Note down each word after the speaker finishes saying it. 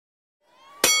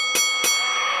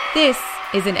This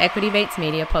is an Equity Mates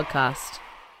Media podcast.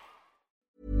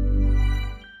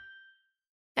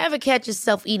 Ever catch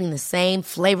yourself eating the same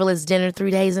flavorless dinner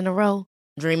 3 days in a row?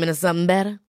 Dreaming of something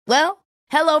better? Well,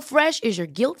 HelloFresh is your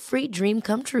guilt-free dream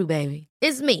come true, baby.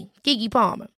 It's me, Keke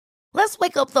Palmer. Let's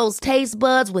wake up those taste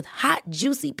buds with hot,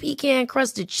 juicy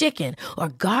pecan-crusted chicken or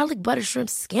garlic butter shrimp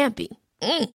scampi.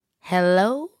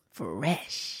 Hello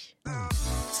Fresh.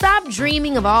 Stop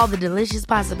dreaming of all the delicious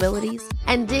possibilities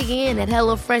and dig in at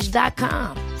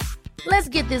HelloFresh.com. Let's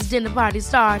get this dinner party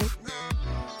started.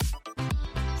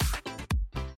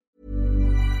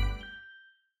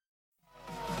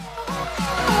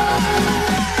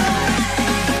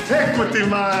 Equity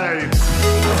Mates.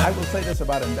 I will say this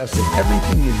about investing.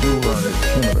 Everything you do learn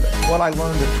is cumulative. What I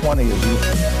learned at 20 is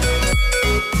useful.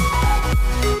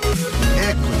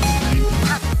 Equity.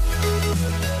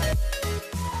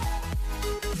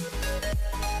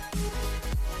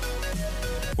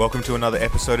 Welcome to another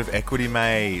episode of Equity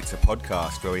Mates, a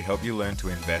podcast where we help you learn to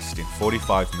invest in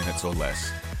 45 minutes or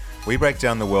less. We break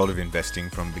down the world of investing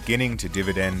from beginning to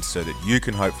dividend so that you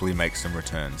can hopefully make some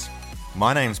returns.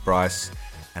 My name's Bryce,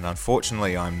 and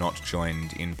unfortunately I'm not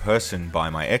joined in person by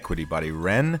my equity buddy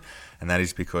Ren, and that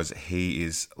is because he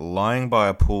is lying by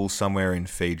a pool somewhere in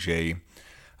Fiji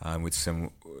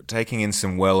taking in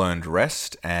some well-earned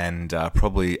rest and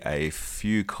probably a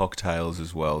few cocktails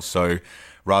as well. So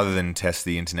rather than test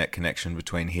the internet connection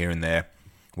between here and there,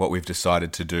 what we've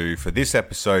decided to do for this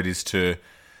episode is to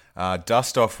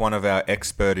dust off one of our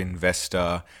expert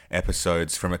investor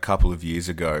episodes from a couple of years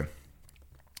ago.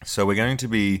 So we're going to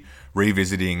be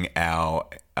revisiting our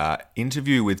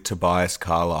interview with Tobias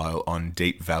Carlisle on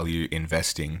deep value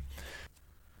investing.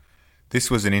 This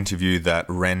was an interview that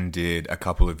Ren did a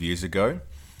couple of years ago.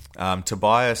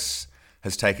 Tobias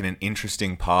has taken an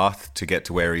interesting path to get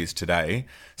to where he is today.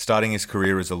 Starting his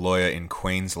career as a lawyer in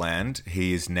Queensland,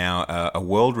 he is now a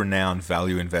world-renowned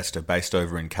value investor based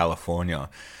over in California.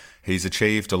 He's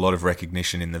achieved a lot of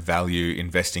recognition in the value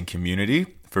investing community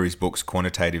for his books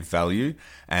Quantitative Value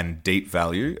and Deep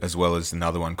Value, as well as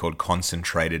another one called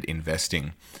Concentrated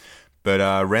Investing. But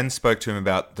Ren spoke to him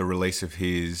about the release of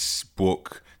his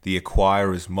book, The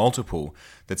Acquirer's Multiple.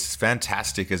 That's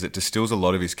fantastic as it distills a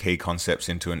lot of his key concepts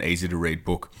into an easy-to-read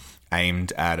book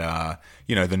aimed at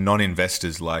the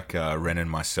non-investors like Ren and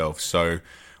myself. So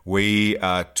we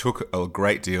took a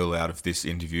great deal out of this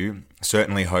interview.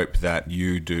 Certainly hope that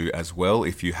you do as well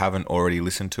if you haven't already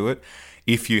listened to it.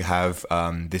 If you have,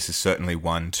 this is certainly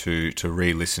one to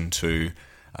re-listen to.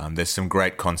 There's some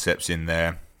great concepts in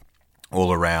there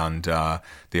all around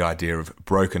the idea of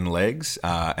broken legs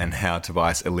and how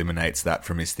Tobias eliminates that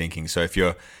from his thinking. So if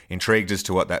you're intrigued as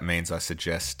to what that means, I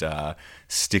suggest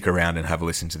stick around and have a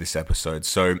listen to this episode.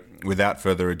 So without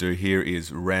further ado, here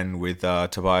is Ren with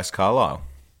Tobias Carlisle.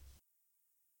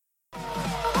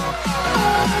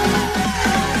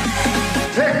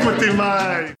 Equity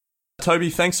Mate. Toby,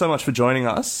 thanks so much for joining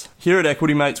us. Here at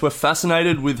Equity Mates, we're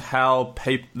fascinated with how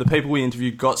the people we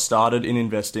interview got started in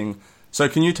investing. So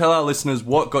can you tell our listeners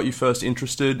what got you first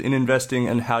interested in investing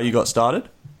and how you got started?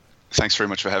 Thanks very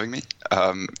much for having me.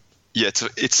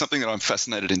 It's something that I'm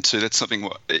fascinated in too. That's something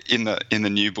in the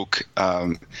new book.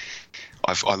 I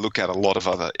look at a lot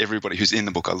of everybody who's in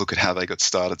the book. I look at how they got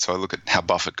started. So I look at how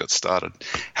Buffett got started,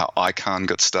 how Icahn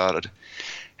got started,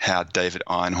 how David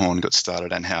Einhorn got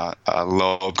started, and how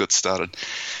Loeb got started.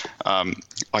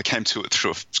 I came to it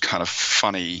through a kind of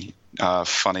funny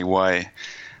way.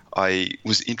 I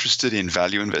was interested in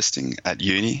value investing at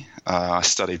uni. I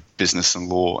studied business and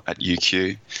law at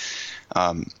UQ.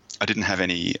 I didn't have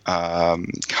any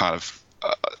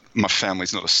my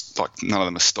family's none of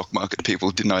them are stock market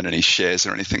people, didn't own any shares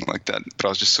or anything like that, but I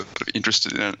was just sort of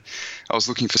interested in it. I was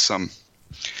looking for some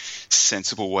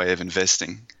sensible way of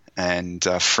investing, and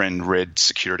a friend read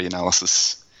Security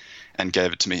Analysis and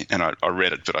gave it to me, and I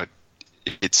read it, but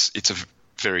it's a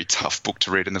very tough book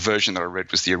to read, and the version that I read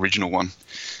was the original one,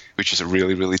 which is a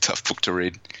really, really tough book to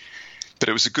read. But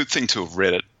it was a good thing to have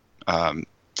read it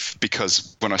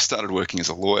because when I started working as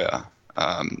a lawyer,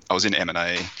 I was in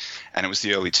M&A, and it was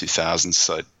the early 2000s,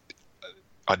 so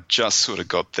I just sort of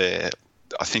got there.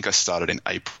 I think I started in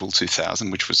April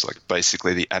 2000, which was like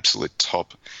basically the absolute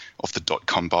top of the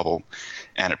dot-com bubble,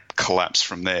 and it collapsed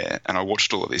from there. And I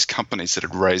watched all of these companies that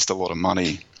had raised a lot of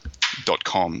money,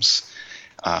 dot-coms,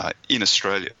 in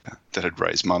Australia that had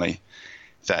raised money,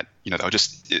 that they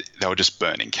were just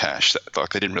burning cash. Like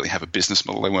they didn't really have a business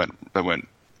model. They weren't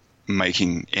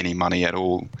making any money at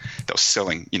all. They were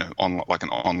selling, like an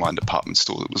online department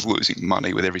store that was losing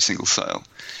money with every single sale.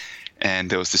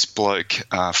 And there was this bloke,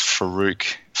 Farouk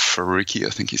Faruqi, I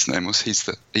think his name was.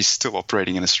 He's still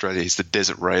operating in Australia. He's the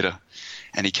Desert Raider.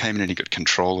 And he came in and he got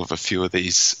control of a few of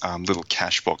these little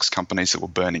cash box companies that were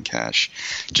burning cash,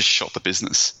 just shot the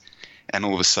business. And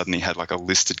all of a sudden he had like a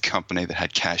listed company that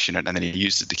had cash in it, and then he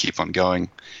used it to keep on going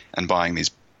and buying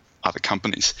these other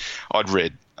companies. I'd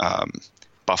read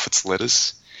Buffett's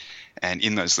letters, and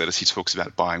in those letters he talks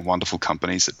about buying wonderful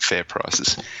companies at fair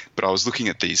prices. But I was looking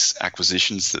at these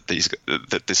acquisitions that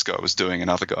this guy was doing and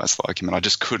other guys like him, and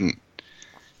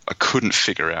I couldn't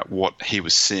figure out what he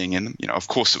was seeing in them. You know, of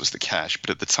course it was the cash, but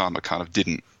at the time I kind of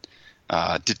didn't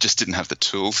have the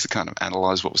tools to kind of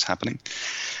analyze what was happening.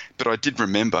 But I did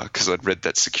remember, because I'd read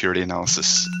that security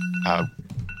analysis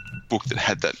book that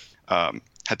had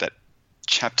that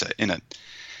chapter in it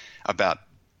about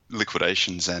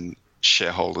liquidations and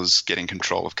shareholders getting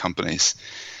control of companies.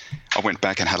 I went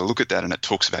back and had a look at that, and it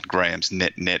talks about Graham's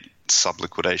net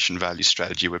sub-liquidation value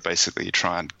strategy, where basically you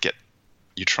try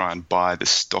and buy the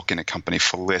stock in a company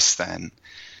for less than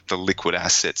the liquid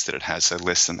assets that it has, so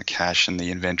less than the cash and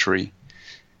the inventory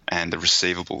and the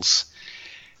receivables,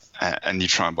 and you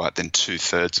try and buy it then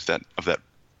 2/3 of that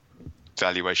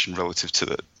valuation relative to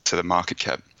the market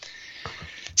cap.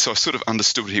 So I sort of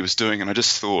understood what he was doing, and I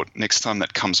just thought, next time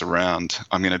that comes around,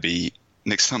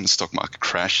 next time the stock market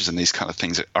crashes and these kind of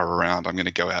things are around, I'm going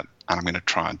to go out and I'm going to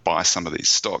try and buy some of these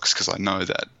stocks, because I know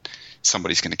that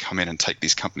somebody's going to come in and take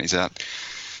these companies out.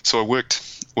 So I worked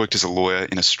as a lawyer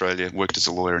in Australia, worked as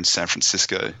a lawyer in San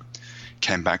Francisco,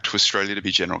 came back to Australia to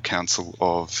be general counsel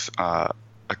of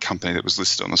a company that was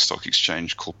listed on the stock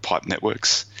exchange called Pipe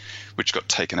Networks, which got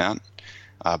taken out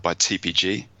by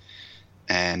TPG.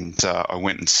 And I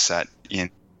went and sat in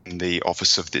the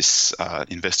office of this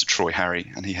investor, Troy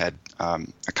Harry, and he had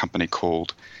a company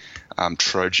called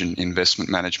Trojan Investment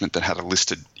Management that had a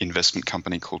listed investment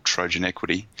company called Trojan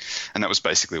Equity. And that was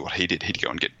basically what he did. He'd go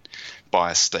and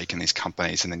buy a stake in these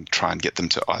companies and then try and get them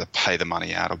to either pay the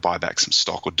money out or buy back some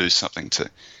stock or do something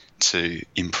to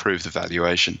improve the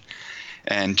valuation.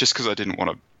 And just because I didn't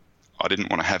want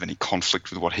to have any conflict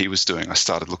with what he was doing, I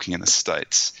started looking in the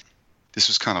States. This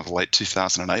was kind of late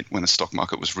 2008 when the stock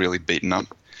market was really beaten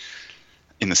up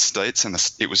in the States, and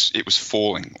it was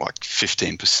falling like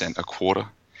 15% a quarter.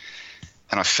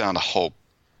 And I found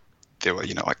there were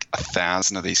like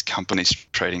 1,000 of these companies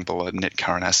trading below net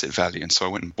current asset value, and so I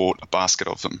went and bought a basket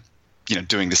of them.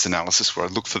 Doing this analysis where I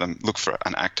look for an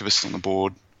activist on the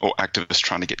board or activists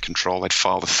trying to get control. They'd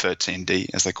filed a 13D,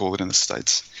 as they call it in the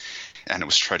States, and it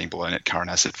was trading below net current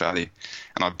asset value.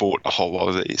 And I bought a whole lot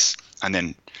of these, and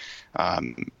then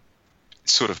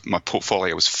sort of my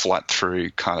portfolio was flat through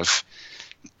kind of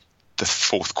the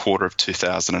fourth quarter of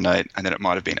 2008, and then it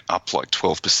might have been up like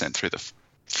 12% through the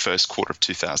first quarter of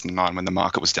 2009 when the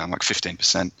market was down like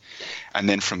 15%. And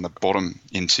then from the bottom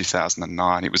in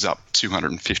 2009, it was up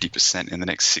 250% in the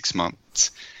next 6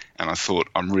 months. And I thought,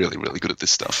 I'm really, really good at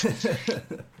this stuff.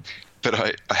 But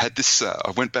I had this,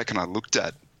 I went back and I looked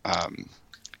at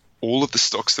all of the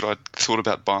stocks that I'd thought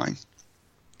about buying.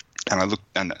 And I looked,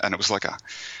 and it was like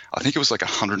I think it was like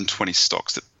 120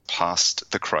 stocks that passed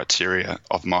the criteria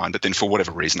of mine, but then for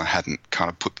whatever reason I hadn't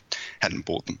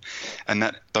bought them.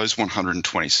 And those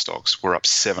 120 stocks were up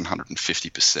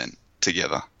 750%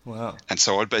 together. Wow. And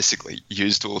so I basically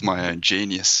used all of my own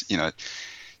genius,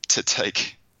 to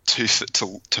take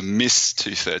to miss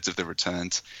 2/3 of the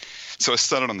returns. So I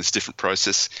started on this different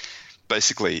process.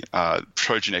 Basically,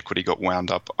 Trojan Equity got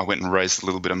wound up. I went and raised a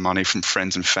little bit of money from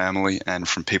friends and family and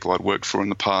from people I'd worked for in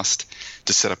the past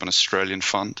to set up an Australian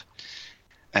fund.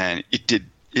 And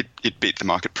it beat the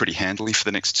market pretty handily for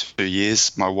the next 2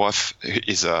 years. My wife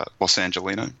is a Los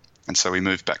Angelino, and so we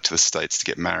moved back to the States to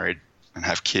get married and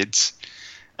have kids,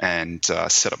 and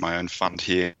set up my own fund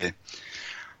here.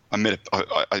 I met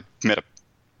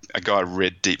a guy,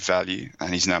 Red Deep Value,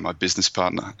 and he's now my business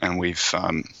partner. And we've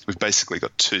basically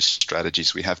got two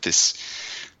strategies. We have this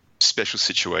special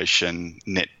situation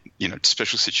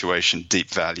deep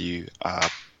value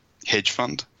hedge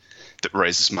fund that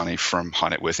raises money from high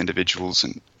net worth individuals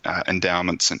and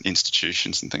endowments and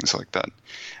institutions and things like that.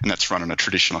 And that's run in a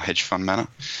traditional hedge fund manner.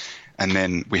 And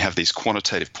then we have these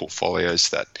quantitative portfolios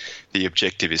that the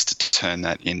objective is to turn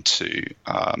that into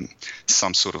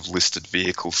some sort of listed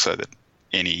vehicle so that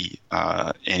any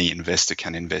investor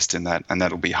can invest in that. And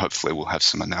that'll be, hopefully we'll have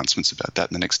some announcements about that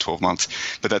in the next 12 months.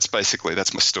 But that's my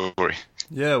story.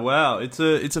 Yeah, wow. It's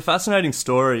a fascinating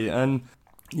story. And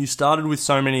you started with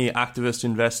so many activist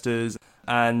investors,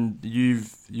 and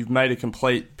you've made a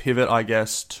complete pivot, I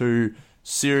guess, to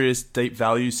serious deep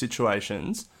value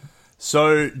situations.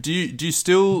 So do you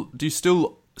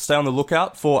still stay on the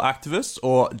lookout for activists,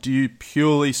 or do you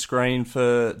purely screen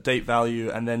for deep value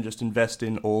and then just invest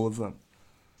in all of them?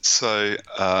 So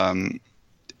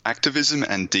activism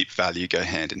and deep value go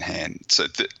hand in hand. So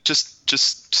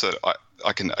just so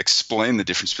I can explain the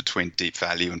difference between deep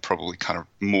value and probably kind of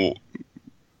more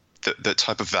the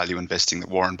type of value investing that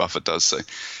Warren Buffett does. So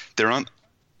there aren't,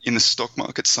 in the stock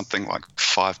market, something like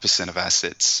 5% of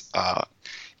assets are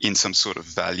in some sort of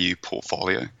value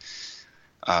portfolio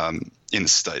in the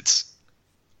States.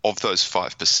 Of those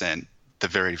 5%, the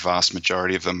very vast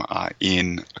majority of them are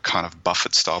in a kind of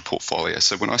Buffett-style portfolio.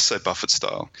 So when I say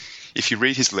Buffett-style, if you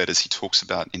read his letters, he talks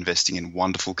about investing in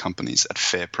wonderful companies at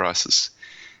fair prices.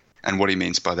 And what he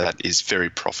means by that is very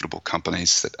profitable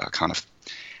companies that are kind of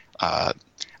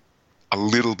a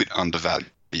little bit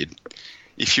undervalued.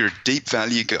 If you're a deep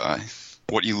value guy,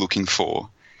 what you're looking for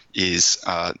is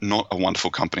not a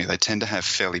wonderful company. They tend to have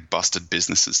fairly busted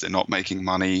businesses. They're not making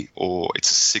money, or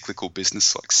it's a cyclical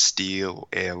business like steel,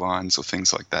 airlines, or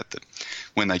things like that, that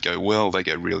when they go well, they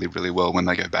go really, really well. When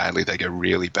they go badly, they go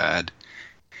really bad.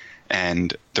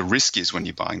 And the risk is when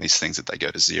you're buying these things that they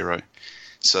go to zero.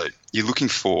 So you're looking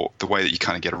for, the way that you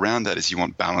kind of get around that is you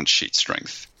want balance sheet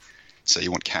strength. So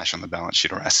you want cash on the balance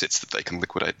sheet or assets that they can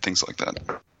liquidate, things like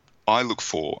that. I look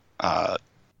for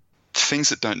things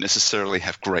that don't necessarily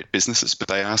have great businesses, but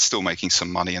they are still making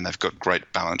some money and they've got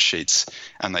great balance sheets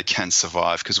and they can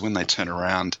survive, because when they turn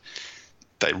around,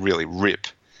 they really rip.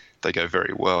 They go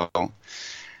very well.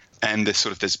 And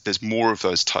there's more of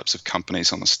those types of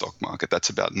companies on the stock market.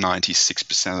 That's about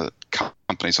 96% of the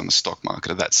companies on the stock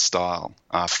market are that style.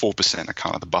 4% are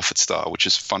kind of the Buffett style, which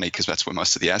is funny because that's where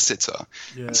most of the assets are.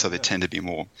 Yeah, and so they tend to be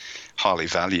more highly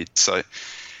valued. So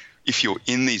if you're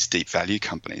in these deep value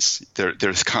companies,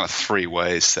 there's kind of three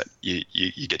ways that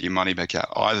you get your money back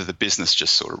out. Either the business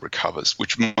just sort of recovers,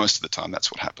 which most of the time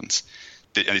that's what happens.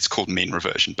 And it's called mean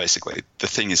reversion, basically. The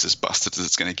thing is as busted as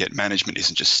it's going to get. Management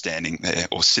isn't just standing there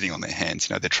or sitting on their hands.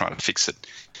 They're trying to fix it.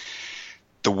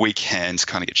 The weak hands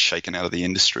kind of get shaken out of the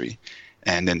industry,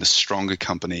 and then the stronger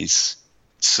companies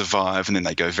survive, and then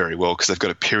they go very well because they've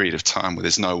got a period of time where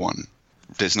there's no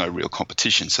real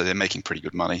competition, so they're making pretty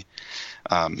good money.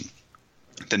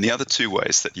 Then the other two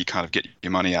ways that you kind of get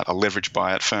your money out, a leverage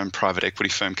buyout firm, private equity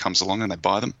firm comes along and they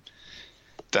buy them.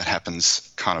 That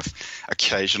happens kind of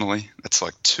occasionally. It's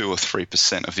like 2 or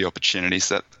 3% of the opportunities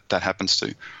that happens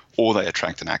to, or they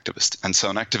attract an activist. And so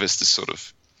an activist is sort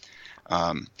of,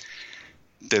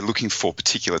 they're looking for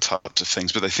particular types of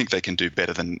things, but they think they can do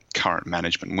better than current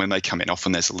management. When they come in,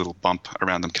 often there's a little bump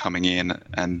around them coming in,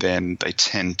 and then they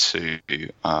tend to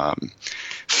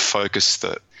focus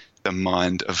the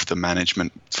mind of the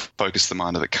management, focus the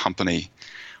mind of the company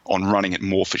on running it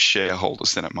more for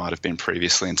shareholders than it might have been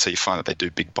previously. And so you find that they do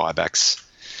big buybacks.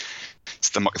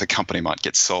 So the company might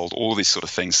get sold, all these sort of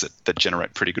things that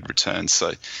generate pretty good returns.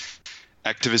 So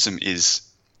activism is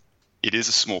a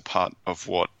small part of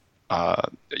what,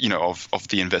 of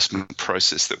the investment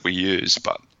process that we use,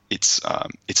 but it's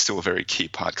still a very key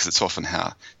part because it's often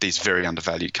how these very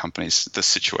undervalued companies, the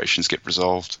situations get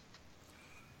resolved.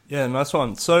 Yeah, nice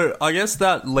one. So I guess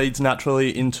that leads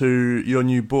naturally into your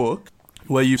new book,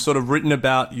 where you've sort of written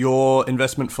about your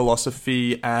investment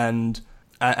philosophy and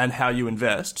how you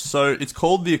invest. So it's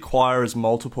called The Acquirer's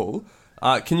Multiple.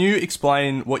 Can you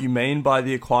explain what you mean by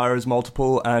the acquirer's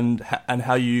multiple and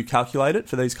how you calculate it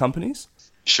for these companies?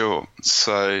 Sure.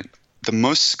 So the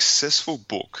most successful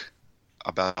book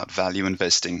about value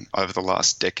investing over the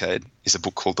last decade is a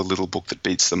book called The Little Book That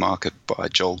Beats the Market by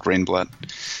Joel Greenblatt.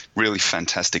 Really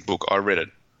fantastic book. I read it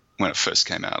when it first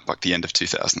came out, like the end of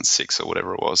 2006 or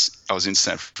whatever it was. I was in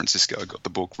San Francisco, I got the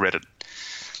book, read it,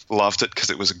 loved it because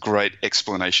it was a great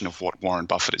explanation of what Warren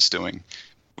Buffett is doing,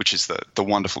 which is the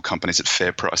wonderful companies at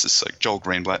fair prices. So Joel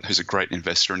Greenblatt, who's a great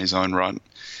investor in his own right,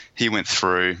 he went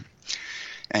through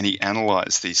and he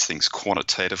analyzed these things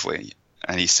quantitatively.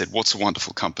 And he said, what's a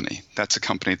wonderful company? That's a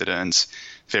company that earns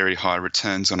very high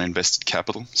returns on invested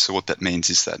capital. So what that means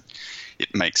is that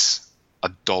it makes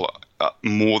 $1,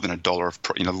 more than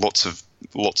 $1 of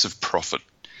lots of profit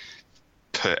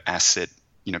per asset,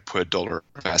 per dollar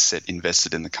of asset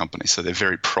invested in the company. So they're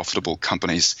very profitable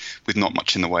companies with not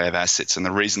much in the way of assets. And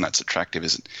the reason that's attractive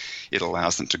is it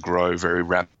allows them to grow very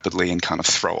rapidly and kind of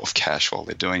throw off cash while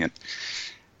they're doing it.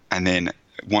 And then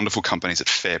wonderful companies at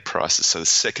fair prices. So the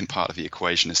second part of the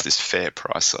equation is this fair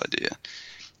price idea.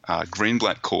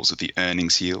 Greenblatt calls it the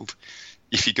earnings yield.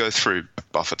 If you go through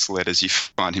Buffett's letters, you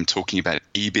find him talking about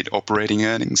EBIT operating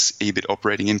earnings, EBIT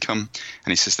operating income,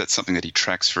 and he says that's something that he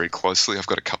tracks very closely. I've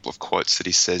got a couple of quotes that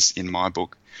he says in my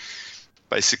book.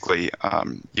 Basically,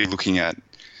 you're looking at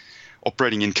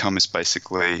operating income is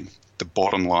basically the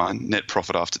bottom line, net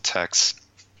profit after tax,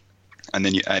 and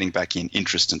then you're adding back in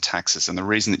interest and taxes. And the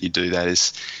reason that you do that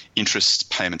is interest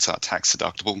payments are tax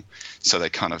deductible. So they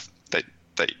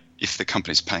if the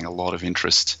company's paying a lot of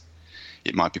interest,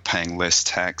 it might be paying less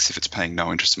tax. If it's paying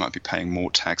no interest, it might be paying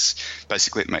more tax.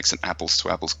 Basically, it makes an apples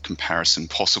to apples comparison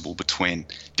possible between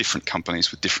different companies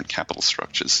with different capital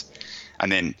structures.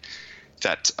 And then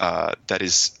that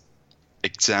is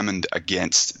examined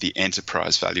against the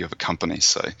enterprise value of a company.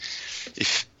 So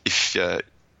if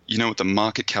you know what the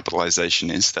market capitalization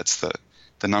is, that's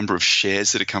the number of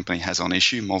shares that a company has on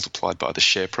issue multiplied by the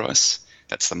share price.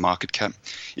 That's the market cap.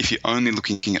 If you're only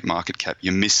looking at market cap,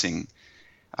 you're missing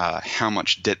how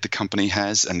much debt the company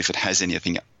has, and if it has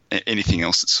anything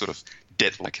else that's sort of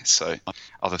debt-like. So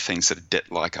other things that are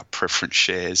debt-like are preference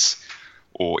shares,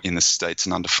 or in the States,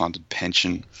 an underfunded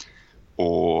pension,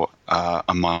 or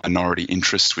a minority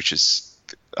interest, which is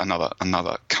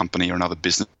another company or another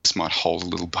business might hold a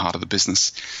little part of the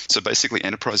business. So basically,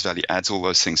 enterprise value adds all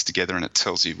those things together, and it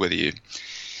tells you whether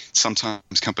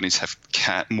sometimes companies have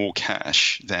more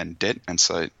cash than debt, and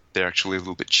so they're actually a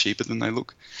little bit cheaper than they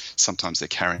look. Sometimes they're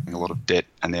carrying a lot of debt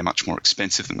and they're much more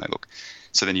expensive than they look.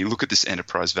 So then you look at this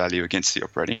enterprise value against the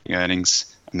operating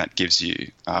earnings, and that gives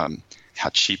you how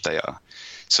cheap they are.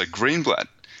 So Greenblatt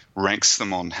ranks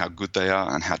them on how good they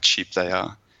are and how cheap they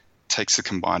are, takes a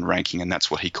combined ranking, and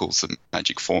that's what he calls the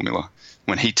magic formula.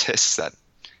 When he tests that,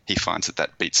 he finds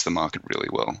that beats the market really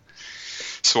well.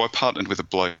 So I partnered with a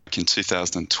bloke in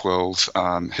 2012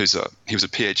 he was a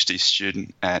PhD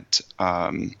student at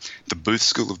the Booth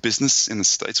School of Business in the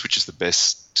States, which is the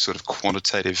best sort of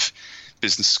quantitative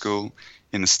business school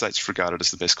in the States, regarded as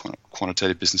the best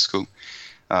quantitative business school.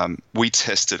 We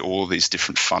tested all of these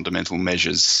different fundamental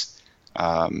measures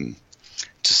to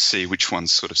see which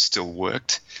ones sort of still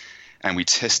worked. And we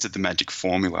tested the magic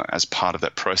formula as part of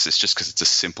that process just because it's a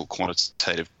simple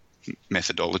quantitative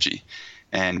methodology.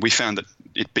 And we found that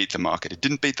it beat the market. It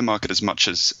didn't beat the market as much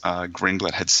as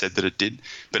Greenblatt had said that it did,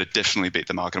 but it definitely beat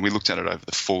the market. And we looked at it over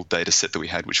the full data set that we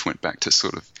had, which went back to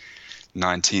sort of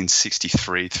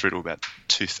 1963 through to about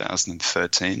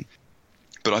 2013.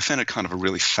 But I found it kind of a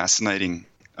really fascinating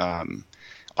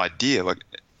idea. Like,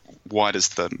 why does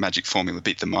the magic formula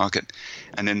beat the market?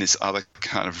 And then this other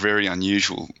kind of very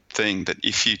unusual thing, that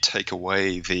if you take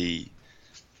away the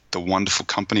wonderful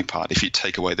company part, if you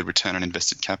take away the return on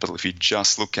invested capital, if you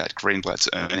just look at Greenblatt's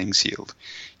earnings yield,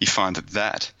 you find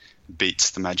that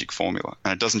beats the magic formula.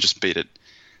 And it doesn't just beat it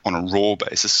on a raw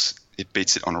basis, it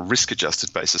beats it on a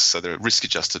risk-adjusted basis. So there are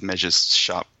risk-adjusted measures,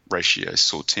 Sharpe ratio,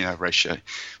 Sortino ratio,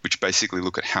 which basically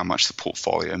look at how much the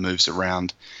portfolio moves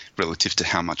around relative to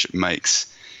how much it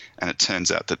makes. And it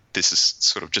turns out that this is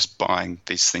sort of just buying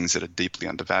these things that are deeply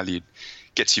undervalued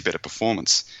gets you better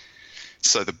performance.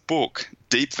 So the book,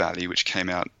 Deep Value, which came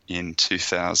out in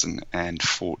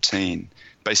 2014,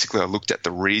 basically I looked at the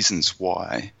reasons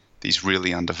why these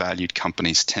really undervalued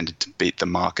companies tended to beat the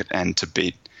market and to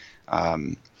beat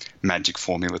magic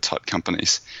formula type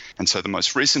companies. And so the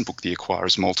most recent book, The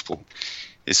Acquirer's Multiple,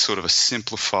 is sort of a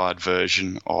simplified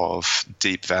version of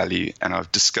Deep Value, and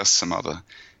I've discussed some other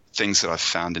things that I've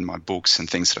found in my books and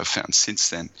things that I've found since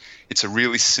then. It's a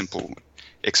really simple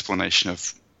explanation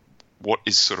of what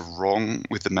is sort of wrong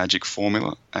with the magic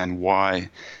formula and why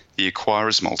the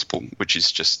acquirer's multiple, which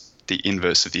is just the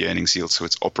inverse of the earnings yield, so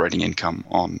it's operating income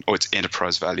or it's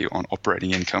enterprise value on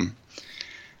operating income.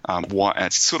 Why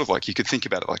it's sort of like, you could think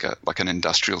about it like an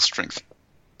industrial strength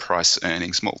price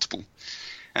earnings multiple,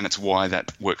 and it's why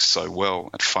that works so well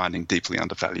at finding deeply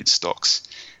undervalued stocks.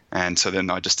 And so then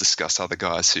I just discuss other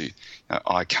guys who,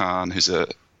 Icahn,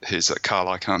 who's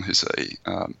Carl Icahn, who's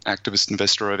a activist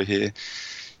investor over here,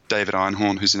 David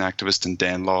Einhorn, who's an activist, and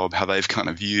Dan Loeb, how they've kind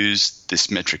of used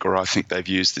this metric, or I think they've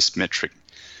used this metric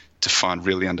to find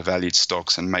really undervalued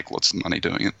stocks and make lots of money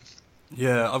doing it.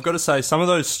 Yeah, I've got to say, some of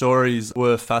those stories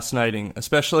were fascinating,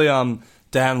 especially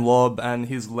Dan Loeb and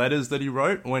his letters that he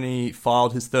wrote when he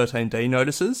filed his 13D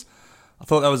notices. I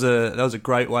thought that was a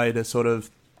great way to sort of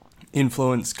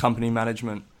influence company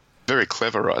management. Very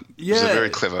clever, right? Yeah, it was very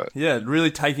clever. Yeah,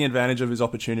 really taking advantage of his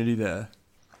opportunity there.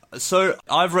 So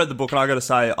I've read the book, and I got to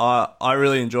say, I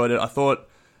really enjoyed it. I thought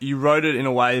you wrote it in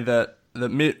a way that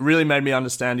really made me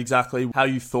understand exactly how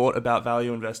you thought about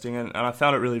value investing, and I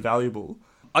found it really valuable.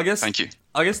 Thank you.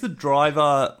 I guess the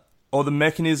driver or the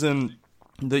mechanism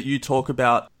that you talk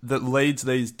about that leads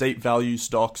these deep value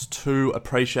stocks to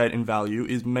appreciate in value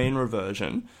is mean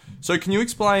reversion. So can you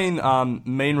explain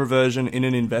mean reversion in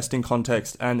an investing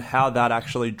context and how that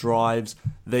actually drives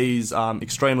these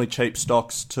extremely cheap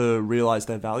stocks to realize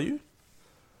their value?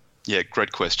 Yeah,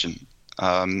 great question.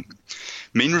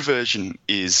 Mean reversion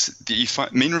is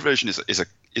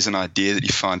an idea that you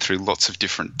find through lots of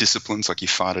different disciplines. Like you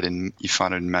find it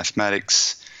in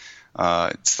mathematics.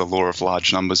 It's the law of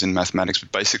large numbers in mathematics,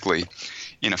 but basically,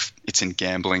 it's in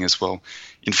gambling as well.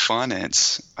 In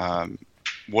finance,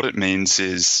 what it means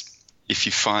is if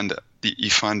you find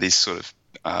these sort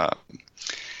of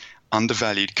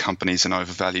undervalued companies and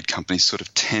overvalued companies sort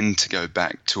of tend to go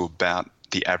back to about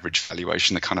the average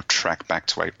valuation. They kind of track back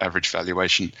to average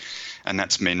valuation, and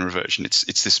that's mean reversion.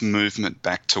 It's this movement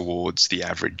back towards the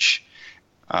average.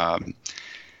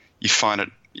 You find it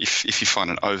if you find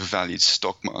an overvalued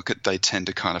stock market, they tend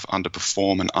to kind of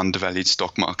underperform, and undervalued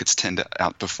stock markets tend to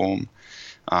outperform.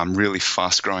 Really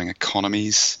fast-growing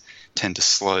economies tend to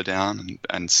slow down,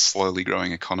 and slowly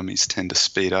growing economies tend to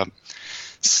speed up.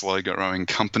 Slow-growing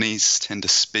companies tend to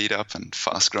speed up, and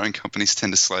fast-growing companies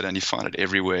tend to slow down. You find it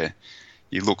everywhere.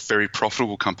 You look, very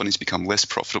profitable companies become less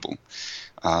profitable.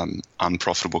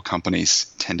 Unprofitable companies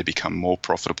tend to become more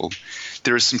profitable.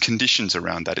 There are some conditions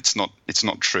around that. It's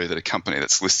not true that a company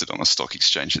that's listed on a stock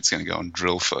exchange that's going to go and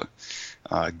drill for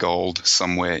gold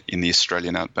somewhere in the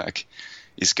Australian outback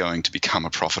is going to become a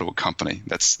profitable company.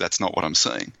 That's not what I'm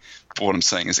saying. But what I'm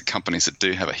saying is that companies that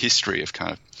do have a history of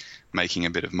kind of making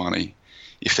a bit of money,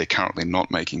 if they're currently not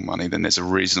making money, then there's a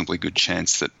reasonably good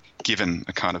chance that given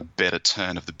a kind of better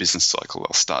turn of the business cycle,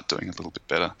 they'll start doing a little bit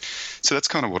better. So that's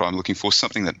kind of what I'm looking for,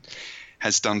 something that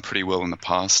has done pretty well in the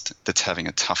past that's having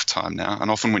a tough time now.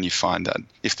 And often when you find that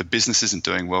if the business isn't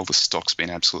doing well, the stock's been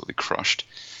absolutely crushed.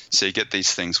 So you get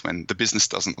these things when the business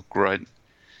doesn't look great,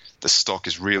 the stock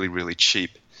is really, really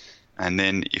cheap. And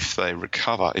then if they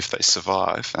recover, if they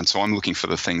survive, and so I'm looking for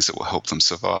the things that will help them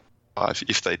survive.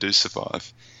 If they do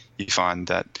survive, you find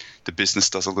that the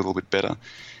business does a little bit better,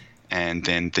 and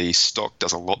then the stock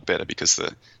does a lot better because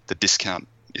the discount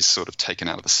is sort of taken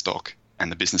out of the stock and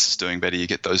the business is doing better. You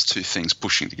get those two things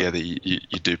pushing together, you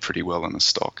do pretty well in the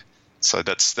stock. So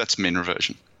that's mean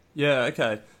reversion. Yeah,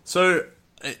 okay. So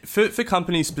for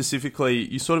companies specifically,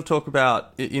 you sort of talk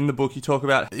about, in the book, you talk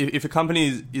about if a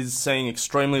company is seeing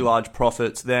extremely large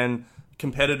profits, then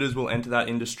competitors will enter that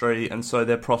industry and so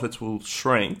their profits will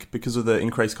shrink because of the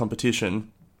increased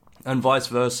competition. And vice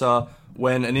versa,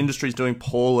 when an industry is doing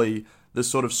poorly, the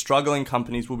sort of struggling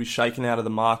companies will be shaken out of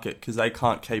the market because they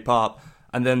can't keep up.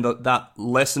 And then that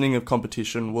lessening of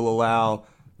competition will allow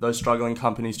those struggling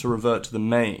companies to revert to the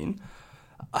mean.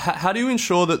 How do you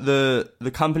ensure that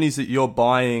the companies that you're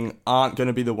buying aren't going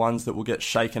to be the ones that will get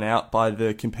shaken out by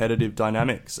the competitive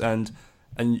dynamics, and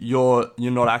you're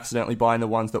not accidentally buying the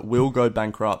ones that will go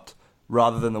bankrupt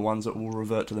rather than the ones that will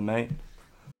revert to the mean?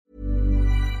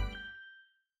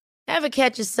 Ever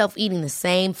catch yourself eating the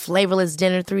same flavorless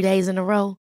dinner 3 days in a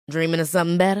row? Dreaming of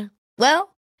something better?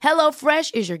 Well,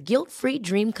 HelloFresh is your guilt-free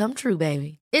dream come true,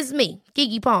 baby. It's me,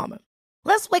 Keke Palmer.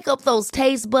 Let's wake up those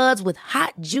taste buds with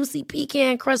hot, juicy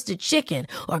pecan-crusted chicken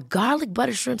or garlic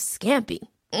butter shrimp scampi.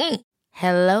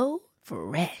 Hello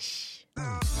Fresh.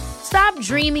 Stop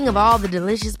dreaming of all the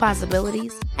delicious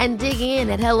possibilities and dig in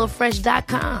at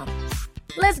HelloFresh.com.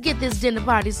 Let's get this dinner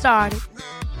party started.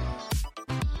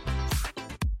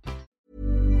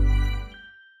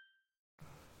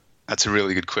 That's a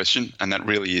really good question, and that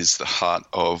really is the heart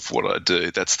of what I do.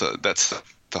 That's the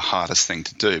hardest thing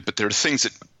to do. But there are things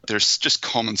that there's just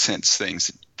common sense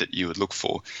things that you would look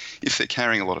for. If they're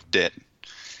carrying a lot of debt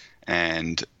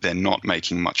and they're not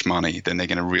making much money, then they're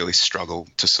going to really struggle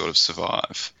to sort of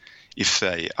survive. If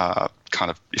they are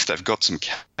if they've got some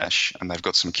cash and they've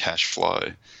got some cash flow,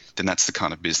 then that's the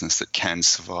kind of business that can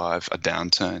survive a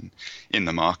downturn in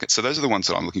the market. So those are the ones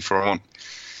that I'm looking for. I want,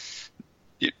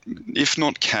 if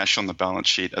not cash on the balance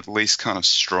sheet, at least kind of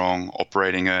strong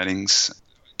operating earnings,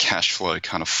 cash flow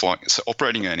kind of flowing. So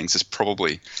operating earnings is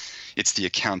it's the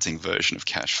accounting version of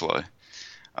cash flow.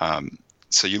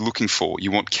 So you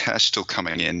want cash still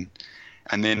coming in.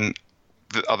 And then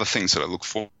the other things that I look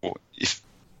for, if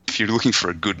you're looking for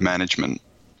a good management,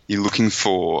 you're looking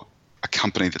for a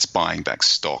company that's buying back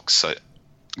stock. So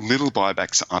little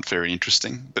buybacks aren't very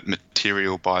interesting, but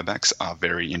material buybacks are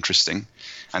very interesting.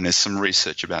 And there's some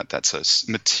research about that. So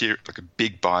like a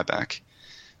big buyback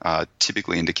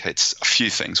typically indicates a few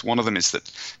things. One of them is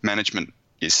that management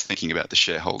is thinking about the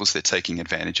shareholders. They're taking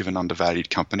advantage of an undervalued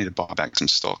company to buy back some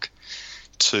stock.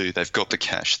 2, they've got the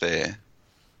cash there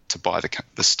to buy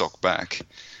the stock back,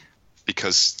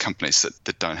 because companies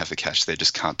that don't have the cash there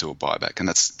just can't do a buyback. And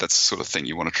that's the sort of thing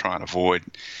you want to try and avoid.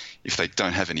 If they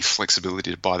don't have any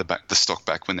flexibility to buy the stock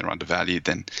back when they're undervalued,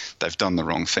 then they've done the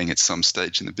wrong thing at some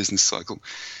stage in the business cycle.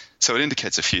 So it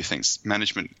indicates a few things.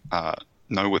 Management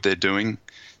know what they're doing.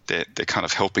 they're kind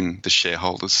of helping the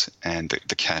shareholders, and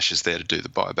the cash is there to do the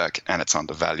buyback, and it's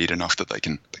undervalued enough that they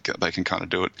can kind of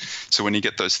do it. So when you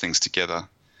get those things together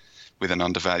with an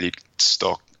undervalued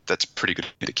stock, that's a pretty good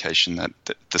indication that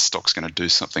the stock's going to do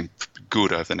something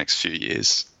good over the next few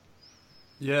years.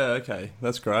 Yeah, okay,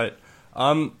 that's great.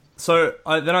 So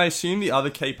I assume the other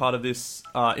key part of this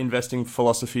investing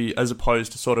philosophy, as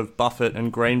opposed to sort of Buffett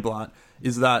and Greenblatt,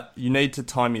 is that you need to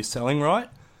time your selling right.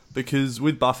 Because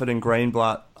with Buffett and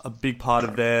Greenblatt, a big part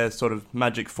of their sort of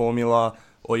magic formula,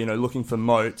 or, you know, looking for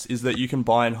moats, is that you can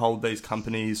buy and hold these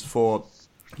companies for,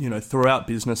 you know, throughout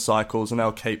business cycles, and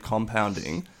they'll keep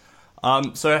compounding.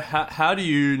 So how do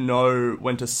you know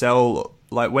when to sell?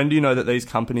 Like, when do you know that these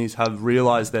companies have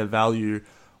realized their value?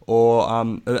 Or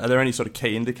are there any sort of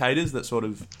key indicators that sort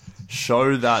of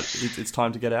show that it's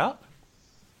time to get out?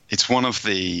 It's one of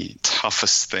the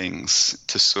toughest things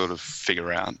to sort of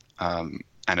figure out,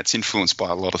 and it's influenced by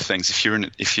a lot of things. If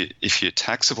you're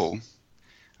taxable,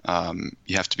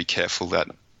 you have to be careful that,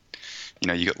 you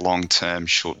know, you got long-term,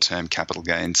 short-term capital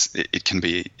gains.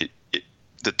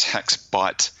 The tax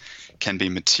bite can be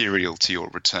material to your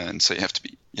return, so you have to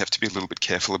be a little bit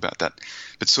careful about that.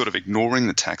 But sort of ignoring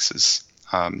the taxes.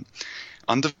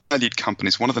 Undervalued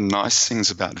companies, one of the nice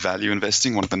things about value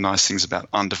investing, one of the nice things about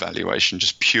undervaluation,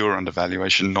 just pure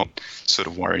undervaluation, not sort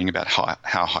of worrying about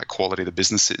how high quality the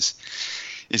business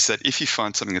is that if you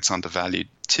find something that's undervalued,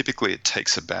 typically it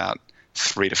takes about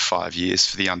 3 to 5 years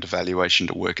for the undervaluation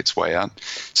to work its way out.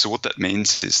 So what that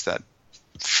means is that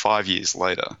 5 years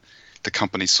later, the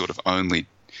company's sort of only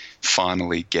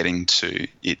finally getting to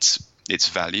its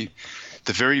value.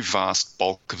 The very vast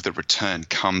bulk of the return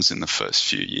comes in the first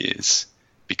few years,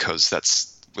 because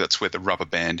that's where the rubber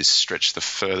band is stretched the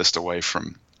furthest away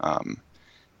from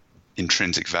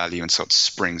intrinsic value, and so it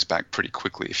springs back pretty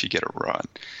quickly if you get it right.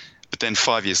 But then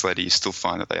 5 years later, you still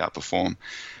find that they outperform.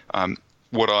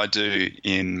 What I do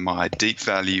in my deep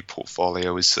value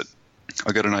portfolio is that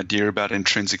I got an idea about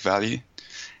intrinsic value,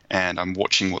 and I'm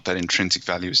watching what that intrinsic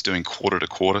value is doing quarter to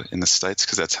quarter in the States,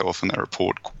 because that's how often they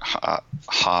report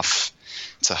half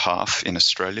to half in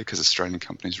Australia, because Australian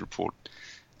companies report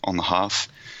on the half.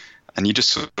 And you're just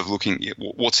sort of looking at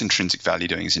what's intrinsic value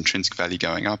doing. Is intrinsic value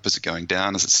going up? Is it going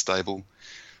down? Is it stable?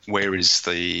 Where is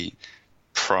the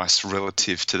price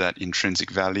relative to that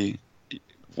intrinsic value?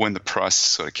 When the price is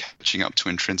sort of catching up to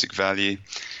intrinsic value,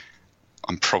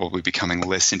 I'm probably becoming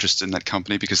less interested in that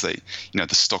company, because the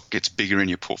stock gets bigger in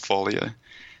your portfolio,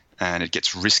 and it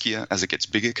gets riskier as it gets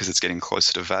bigger because it's getting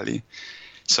closer to value.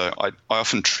 So I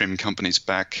often trim companies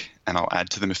back, and I'll add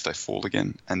to them if they fall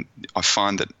again. And I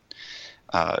find that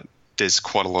there's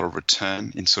quite a lot of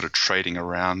return in sort of trading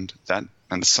around that.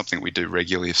 And it's something we do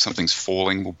regularly. If something's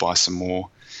falling, we'll buy some more.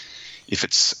 If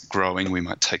it's growing, we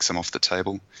might take some off the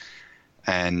table.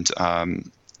 And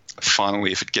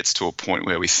finally, if it gets to a point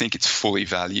where we think it's fully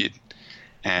valued,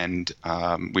 and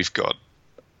we've got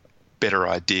better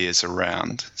ideas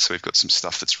around, so we've got some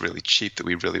stuff that's really cheap that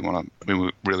we really want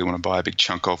to buy a big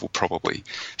chunk of, we'll probably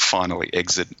finally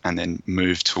exit and then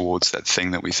move towards that thing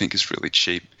that we think is really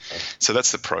cheap. So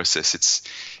that's the process.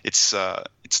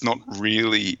 It's not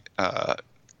really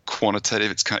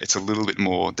quantitative. It's a little bit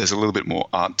more. There's a little bit more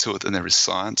art to it than there is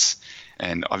science.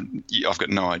 And I've got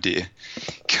no idea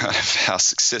kind of how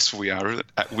successful we are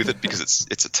with it, because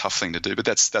it's a tough thing to do. But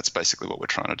that's basically what we're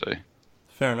trying to do.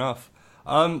 Fair enough.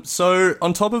 So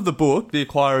on top of the book, The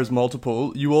Acquirer's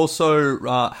Multiple, you also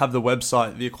have the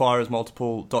website,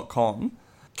 theacquirersmultiple.com.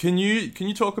 Can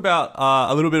you talk about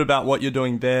a little bit about what you're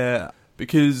doing there?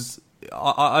 Because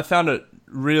I found it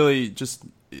really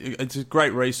it's a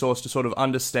great resource to sort of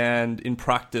understand in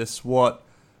practice what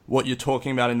you're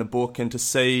talking about in the book, and to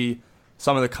see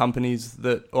some of the companies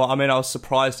that, I was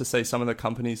surprised to see some of the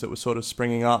companies that were sort of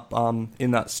springing up in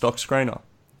that stock screener.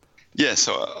 Yeah,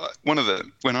 so when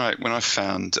I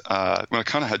kind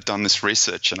of had done this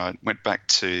research, and I went back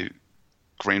to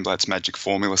Greenblatt's Magic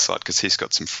Formula site, because he's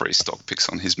got some free stock picks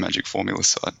on his Magic Formula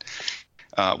site.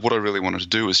 What I really wanted to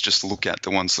do was just look at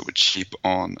the ones that were cheap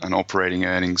on an operating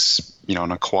earnings,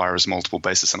 an acquirer's multiple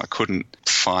basis, and I couldn't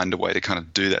find a way to kind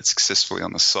of do that successfully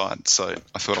on the site. So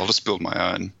I thought I'll just build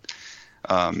my own.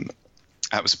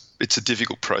 It's a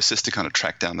difficult process to kind of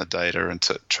track down the data and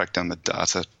to track down the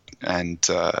data and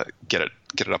get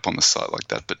it up on the site like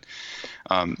that. But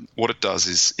what it does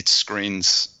is it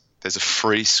screens. There's a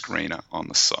free screener on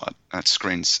the site, and it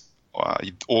screens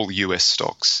all US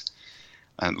stocks,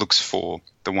 and it looks for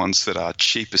the ones that are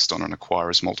cheapest on an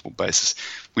acquirer's multiple basis.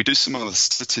 We do some other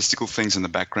statistical things in the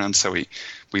background, so we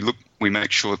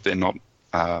make sure that they're not.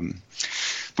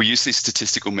 We use these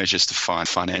statistical measures to find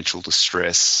financial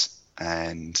distress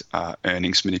and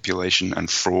earnings manipulation and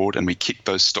fraud, and we kick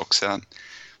those stocks out.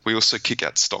 We also kick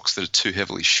out stocks that are too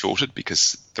heavily shorted,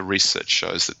 because the research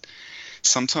shows that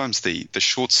sometimes the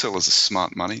short sellers are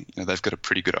smart money. They've got a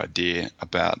pretty good idea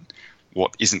about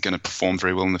what isn't going to perform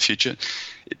very well in the future.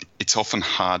 It's often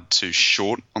hard to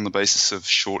short on the basis of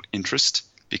short interest,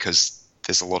 because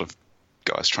there's a lot of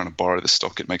guys trying to borrow the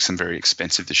stock. It makes them very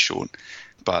expensive to short,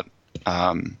 but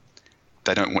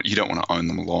you don't want to own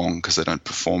them long because they don't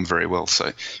perform very well.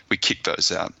 So we kick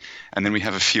those out, and then we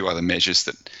have a few other measures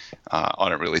that I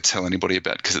don't really tell anybody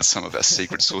about because it's some of our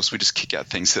secret sauce. We just kick out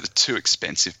things that are too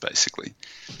expensive, basically.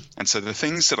 And so the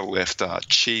things that are left are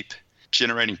cheap,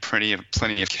 generating plenty of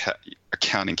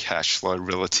accounting cash flow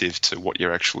relative to what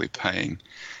you're actually paying,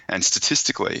 and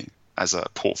statistically, as a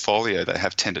portfolio, they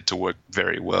have tended to work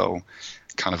very well,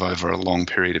 kind of over a long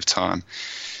period of time.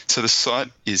 So the site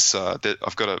is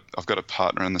I've got a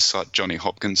partner on the site, Johnny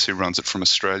Hopkins, who runs it from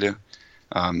Australia.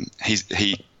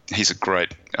 He's a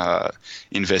great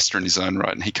investor in his own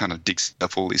right, and he kind of digs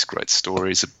up all these great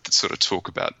stories that sort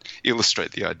of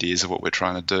illustrate the ideas of what we're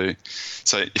trying to do.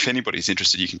 So if anybody's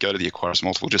interested, you can go to the Acquirers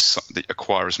Multiple, just the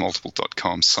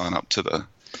acquirersmultiple.com, sign up to the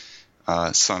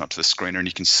screener, and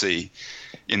you can see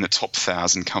in the top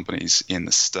 1,000 companies in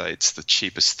the States, the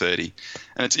cheapest 30.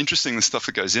 And it's interesting the stuff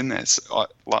that goes in there. So,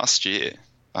 last year,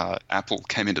 Apple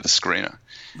came into the screener,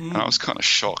 and I was kind of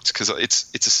shocked because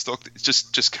it's a stock that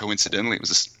just coincidentally, it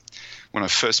was when I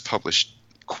first published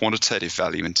Quantitative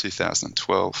Value in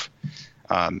 2012.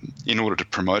 In order to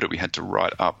promote it, we had to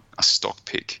write up a stock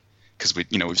pick, because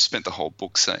we've spent the whole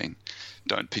book saying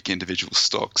don't pick individual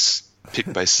stocks,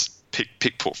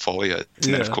 pick portfolio.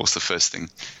 And then, of course, the first thing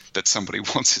that somebody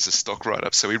wants is a stock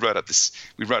write-up. So we wrote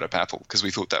up Apple because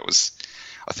we thought that was,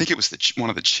 I think it was one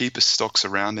of the cheapest stocks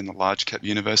around in the large cap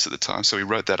universe at the time. So we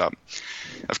wrote that up.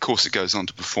 Of course, it goes on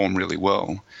to perform really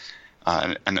well.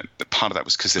 And part of that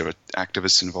was because there were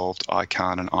activists involved.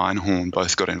 Icahn and Einhorn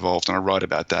both got involved, and I write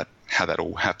about that, how that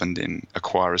all happened in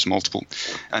Acquirers Multiple.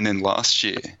 And then last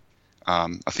year, I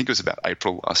think it was about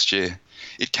April last year,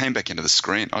 it came back into the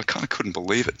screen. I kind of couldn't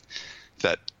believe it,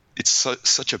 that it's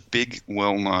such a big,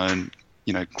 well-known,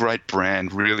 great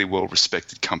brand, really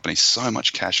well-respected company, so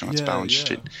much cash on its balance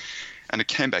sheet. And it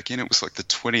came back in. It was like the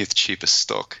 20th cheapest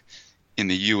stock in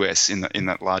the US in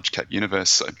that large cap universe.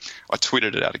 So I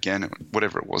tweeted it out again,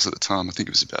 whatever it was at the time. I think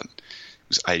it was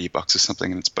 $80 or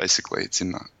something, and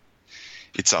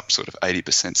it's up sort of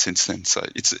 80% since then. So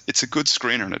it's a good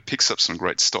screener, and it picks up some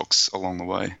great stocks along the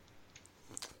way.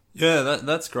 Yeah,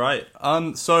 that's great.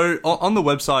 So on the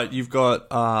website, you've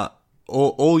got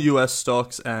all US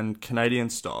stocks and Canadian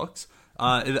stocks.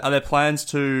 Are there plans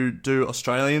to do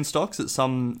Australian stocks at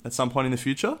some point in the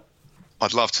future?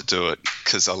 I'd love to do it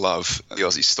because I love the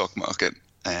Aussie stock market,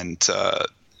 and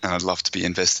I'd love to be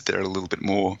invested there a little bit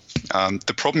more.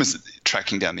 The problem is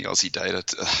tracking down the Aussie data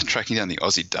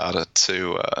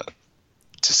to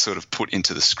sort of put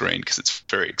into the screen, because it's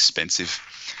very expensive.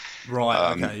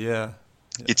 Right. Okay. Yeah.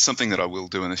 It's something that I will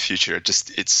do in the future.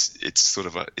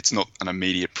 It's not an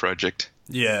immediate project.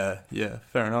 Yeah,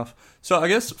 fair enough. So I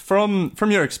guess from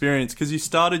your experience, because you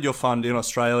started your fund in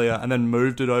Australia and then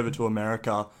moved it over to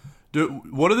America,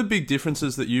 what are the big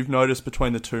differences that you've noticed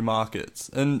between the two markets?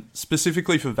 And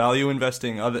specifically for value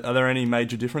investing, are there any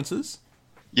major differences?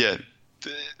 Yeah,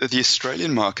 the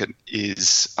Australian market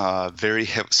is very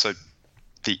heavy. So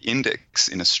the index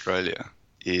in Australia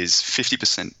is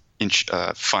 50%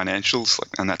 financials,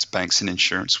 and that's banks and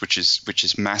insurance, which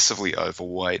is massively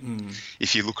overweight.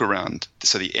 If you look around,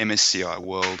 so the MSCI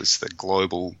World is the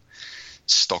global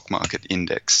stock market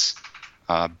index.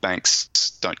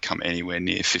 Banks don't come anywhere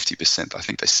near 50%. I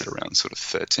think they sit around sort of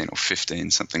 13 or 15,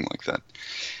 something like that.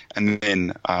 And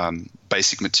then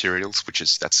basic materials,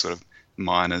 that's sort of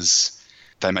miners,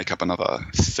 they make up another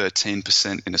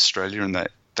 13% in Australia, and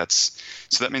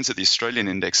so that means that the Australian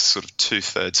index is sort of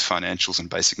 2/3 financials and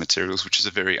basic materials, which is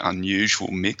a very unusual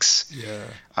mix.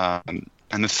 Yeah.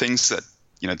 And the things that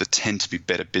tend to be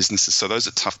better businesses. So those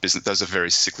are tough business. Those are very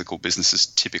cyclical businesses.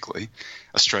 Typically,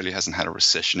 Australia hasn't had a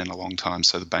recession in a long time,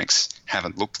 so the banks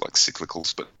haven't looked like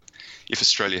cyclicals. But if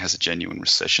Australia has a genuine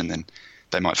recession, then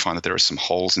they might find that there are some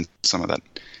holes in some of that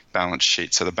balance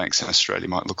sheet. So the banks in Australia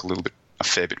might look a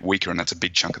fair bit weaker, and that's a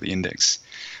big chunk of the index.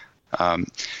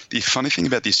 The funny thing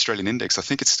about the Australian index, I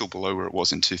think it's still below where it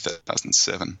was in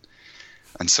 2007.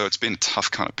 And so it's been a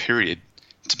tough kind of period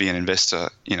to be an investor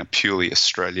in a purely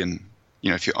Australian,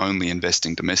 if you're only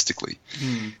investing domestically.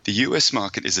 The US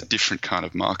market is a different kind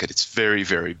of market. It's very,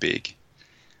 very big.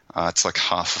 It's like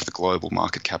half of the global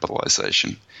market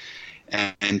capitalization.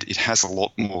 and it has a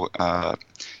lot more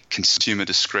consumer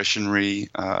discretionary,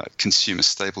 consumer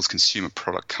staples, consumer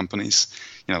product companies,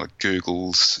 like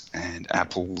Google's and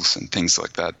Apple's and things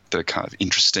like that are kind of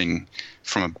interesting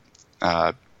from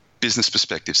a business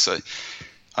perspective. So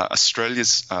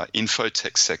Australia's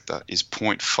infotech sector is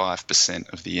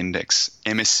 0.5% of the index.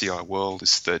 MSCI World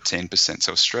is 13%.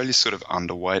 So Australia's sort of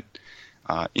underweight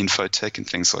infotech and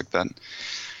things like that.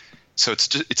 So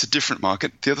it's a different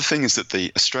market. The other thing is that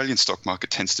the Australian stock market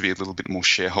tends to be a little bit more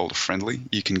shareholder friendly.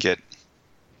 You can get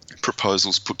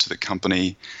proposals put to the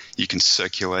company, you can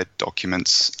circulate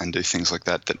documents and do things like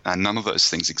that, and none of those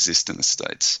things exist in the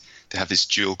States. They have these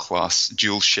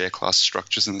dual share class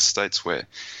structures in the States where,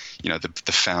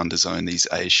 the founders own these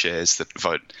A shares that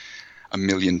vote 1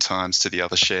 million times to the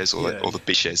other shares, or the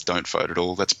B shares don't vote at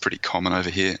all. That's pretty common over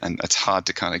here, and it's hard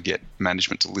to kind of get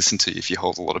management to listen to you if you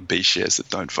hold a lot of B shares that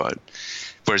don't vote.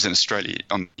 Whereas in Australia,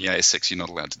 on the ASX, you're not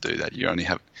allowed to do that.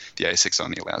 The ASX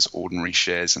only allows ordinary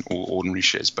shares, and all ordinary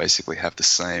shares basically have the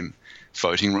same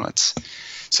voting rights.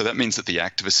 So that means that the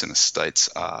activists in the States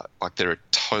they're a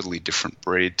totally different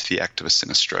breed to the activists in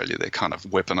Australia. They're kind of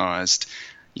weaponized,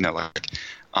 like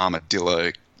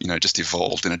armadillo, just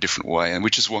evolved in a different way, and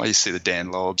which is why you see the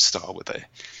Dan Loeb style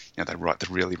where they write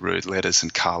the really rude letters,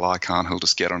 and Carl Icahn who'll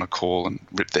just get on a call and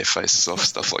rip their faces off,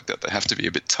 stuff like that. They have to be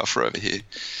a bit tougher over here.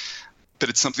 But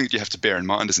it's something that you have to bear in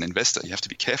mind as an investor. You have to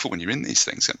be careful when you're in these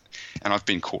things. And I've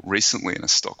been caught recently in a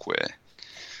stock where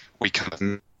we kind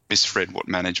of misread what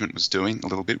management was doing a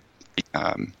little bit.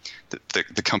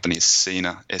 The company is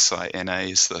Sina, SINA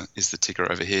is the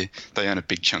ticker over here. They own a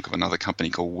big chunk of another company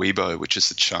called Weibo, which is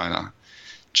the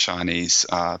Chinese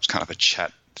kind of a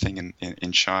chat thing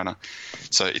in China.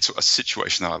 So it's a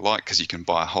situation that I like because you can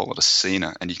buy a whole lot of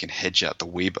Sina and you can hedge out the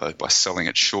Weibo by selling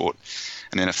it short.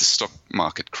 And then if the stock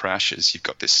market crashes, you've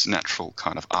got this natural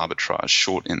kind of arbitrage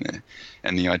short in there.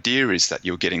 And the idea is that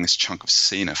you're getting this chunk of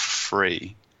Sina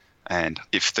free. And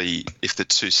if the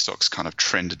two stocks kind of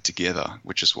trended together,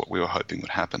 which is what we were hoping would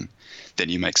happen, then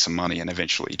you make some money and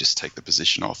eventually you just take the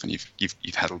position off and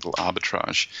you've had a little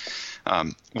arbitrage.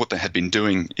 What they had been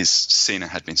doing is Sina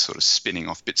had been sort of spinning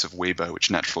off bits of Weibo,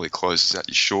 which naturally closes out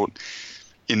your short.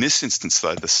 In this instance,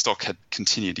 though, the stock had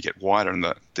continued to get wider, and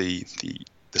the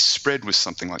spread was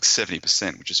something like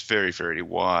 70%, which is very, very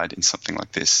wide in something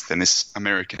like this. Then this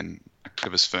American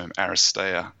activist firm,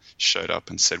 Aristea, showed up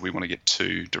and said, we want to get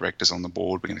 2 directors on the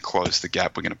board. We're going to close the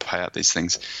gap. We're going to pay out this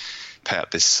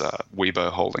Weibo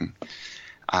holding.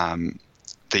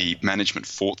 The management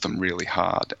fought them really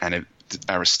hard, and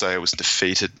Aristea was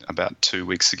defeated about 2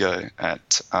 weeks ago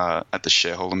at the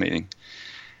shareholder meeting.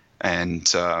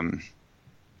 And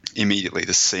immediately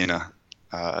the Sina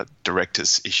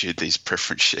directors issued these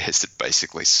preference shares that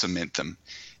basically cement them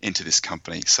into this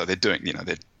company. So they're doing,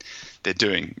 they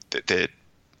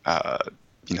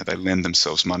lend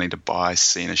themselves money to buy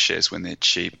Sina shares when they're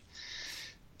cheap,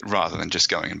 rather than just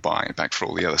going and buying it back for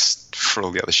all the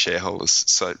other shareholders.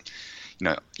 So,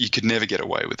 you could never get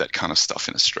away with that kind of stuff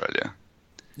in Australia.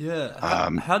 Yeah.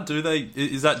 How do they?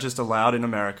 Is that just allowed in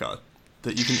America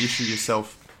that you can issue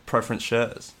yourself preference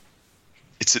shares?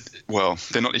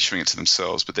 They're not issuing it to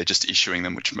themselves, but they're just issuing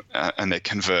them, and they're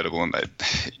convertible, and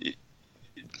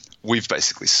we've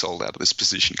basically sold out of this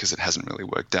position because it hasn't really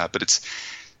worked out. But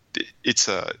it's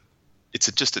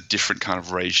just a different kind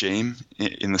of regime.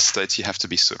 In the States, you have to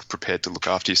be sort of prepared to look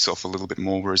after yourself a little bit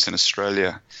more, whereas in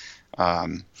Australia,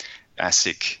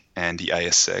 ASIC and the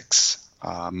ASX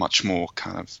are much more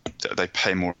they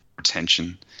pay more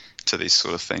attention to these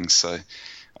sort of things. So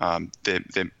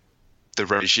the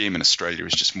regime in Australia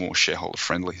is just more shareholder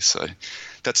friendly. So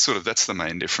that's the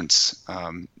main difference.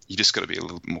 You just got to be a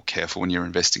little bit more careful when you're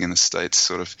investing in the States,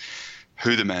 sort of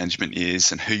who the management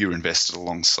is and who you're invested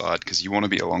alongside, because you want to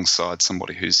be alongside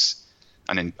somebody who's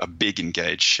a big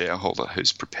engaged shareholder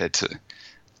who's prepared to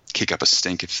kick up a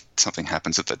stink if something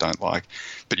happens that they don't like.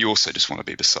 But you also just want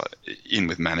to be in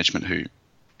with management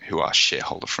who are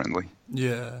shareholder friendly.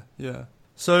 Yeah.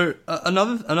 So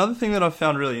another thing that I've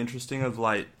found really interesting of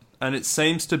late, and it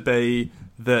seems to be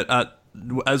that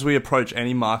as we approach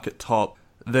any market top,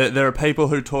 there are people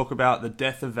who talk about the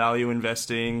death of value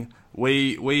investing.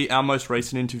 Our most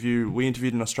recent interview, we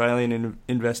interviewed an Australian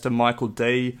investor, Michael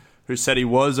D, who said he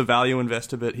was a value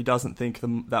investor, but he doesn't think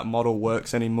that model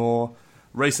works anymore.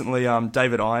 Recently,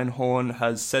 David Einhorn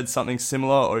has said something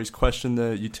similar, or he's questioned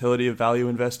the utility of value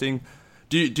investing.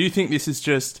 Do you think this is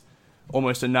just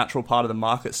almost a natural part of the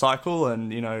market cycle,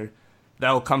 and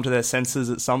they'll come to their senses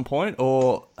at some point,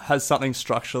 or has something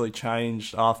structurally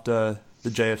changed after the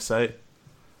GFC?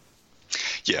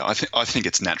 Yeah, I think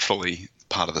it's naturally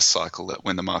part of the cycle that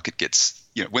when the market gets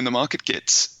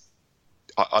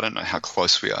I don't know how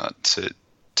close we are to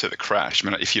the crash. I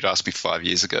mean, if you'd asked me 5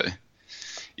 years ago,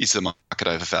 is the market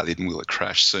overvalued and will it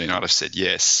crash soon? I'd have said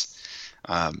yes.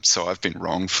 So I've been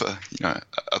wrong for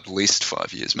at least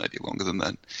 5 years, maybe longer than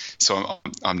that. So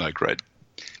I'm no great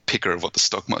picker of what the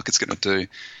stock market's going to do,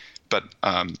 but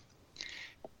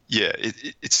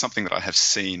it's something that I have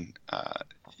seen.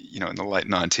 In the late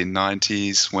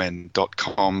 1990s, when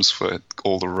 .coms were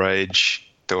all the rage,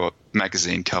 there were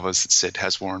magazine covers that said,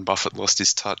 "Has Warren Buffett lost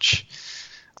his touch?"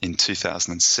 In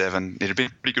 2007, it had been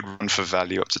a pretty good run for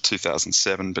value up to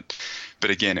 2007, but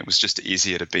again, it was just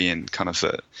easier to be in kind of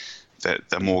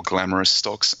the more glamorous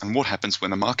stocks. And what happens when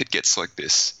the market gets like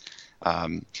this?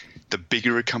 The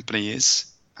bigger a company is,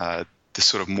 the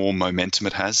sort of more momentum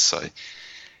it has. So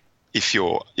if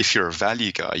you're a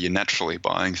value guy, you're naturally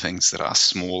buying things that are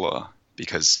smaller,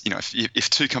 because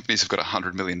if two companies have got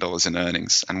 $100 million in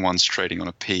earnings and one's trading on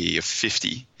a PE of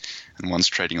 50 and one's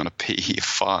trading on a PE of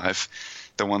 5,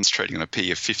 the one's trading on a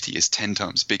PE of 50 is 10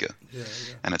 times bigger. Yeah.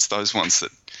 And it's those ones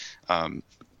that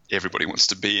everybody wants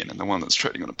to be in, and the one that's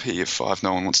trading on a PE of 5,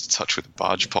 no one wants to touch with a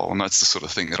barge pole. And that's the sort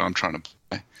of thing that I'm trying to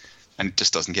buy. And it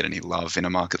just doesn't get any love in a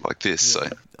market like this. Yeah.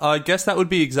 So I guess that would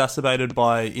be exacerbated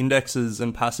by indexes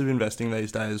and passive investing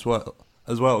these days as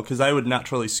well, because they would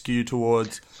naturally skew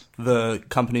towards the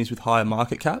companies with higher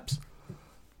market caps.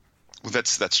 Well,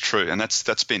 that's true, and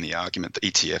that's been the argument. The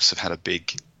ETFs have had a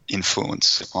big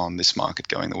influence on this market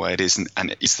going the way it is,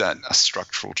 and is that a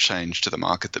structural change to the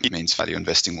market that means value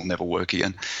investing will never work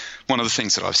again? One of the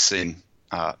things that I've seen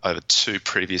over two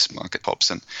previous market tops,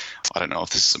 and I don't know if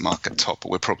this is a market top,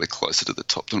 but we're probably closer to the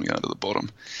top than we are to the bottom,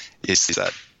 is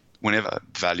that whenever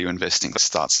value investing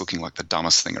starts looking like the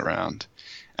dumbest thing around,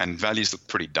 and values look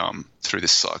pretty dumb through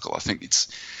this cycle, I think it's,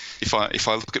 if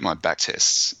I look at my back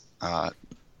tests,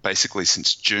 basically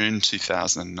since June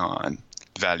 2009,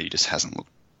 value just hasn't looked,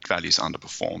 value's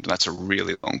underperformed, and that's a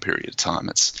really long period of time.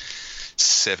 It's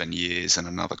 7 years and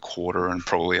another quarter and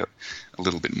probably a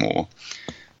little bit more.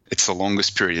 It's the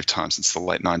longest period of time since the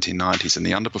late 1990s, and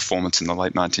the underperformance in the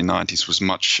late 1990s was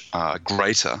much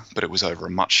greater, but it was over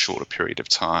a much shorter period of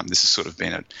time. This has sort of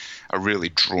been a really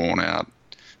drawn-out,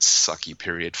 sucky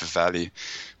period for value,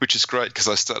 which is great because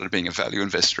I started being a value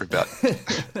investor about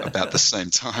the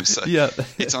same time. So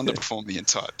it's underperformed the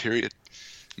entire period.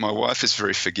 My wife is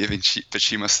very forgiving, but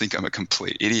she must think I'm a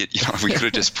complete idiot. We could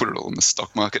have just put it all in the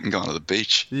stock market and gone to the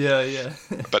beach. Yeah.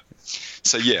 But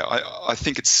so I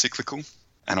think it's cyclical.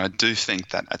 And I do think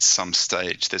that at some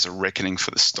stage there's a reckoning for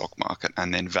the stock market,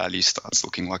 and then value starts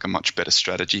looking like a much better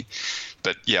strategy.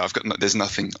 But there's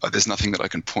nothing that I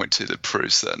can point to that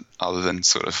proves that, other than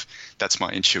sort of that's my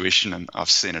intuition, and I've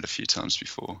seen it a few times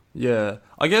before. Yeah,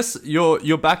 I guess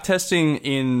your back testing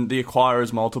in the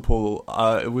acquirer's multiple,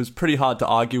 it was pretty hard to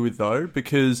argue with though,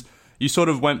 because you sort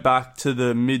of went back to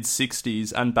the mid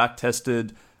 60s and back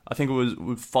tested, I think it was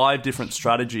with 5 different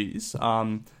strategies.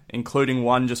 Including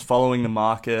one just following the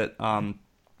market,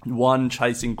 one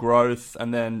chasing growth,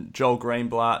 and then Joel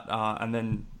Greenblatt, and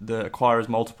then the acquirer's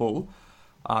multiple.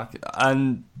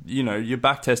 And, your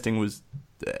back testing was,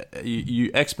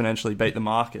 you exponentially beat the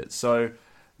market. So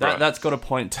that's got to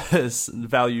point to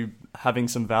value, having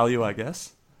some value, I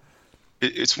guess.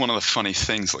 It's one of the funny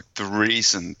things, like the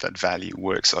reason that value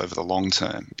works over the long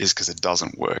term is because it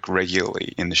doesn't work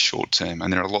regularly in the short term.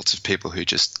 And there are lots of people who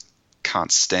just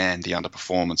can't stand the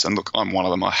underperformance. And look, I'm one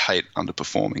of them. I hate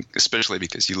underperforming, especially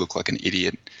because you look like an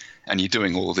idiot and you're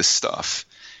doing all this stuff.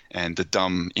 And the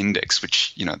dumb index,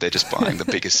 which, they're just buying the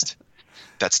biggest,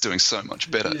 that's doing so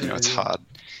much better. It's hard.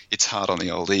 It's hard on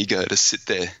the old ego to sit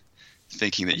there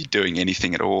thinking that you're doing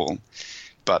anything at all.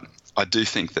 But I do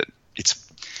think that it's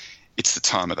the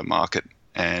time of the market.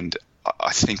 And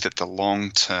I think that the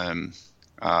long-term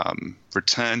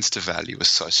returns to value are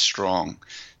so strong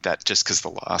that just because the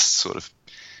last sort of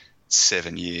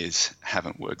 7 years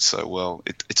haven't worked so well,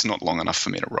 it's not long enough for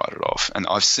me to write it off. And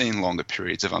I've seen longer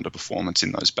periods of underperformance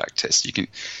in those back tests. You can,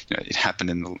 it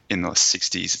happened in the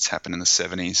 60s, it's happened in the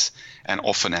 70s, and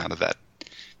often out of that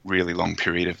really long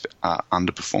period of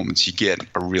underperformance, you get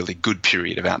a really good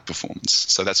period of outperformance.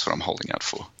 So that's what I'm holding out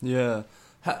for. Yeah.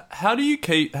 How do you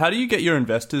get your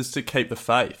investors to keep the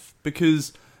faith?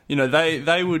 Because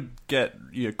they would get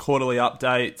quarterly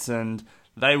updates, and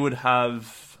they would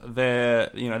have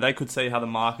their, they could see how the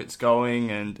market's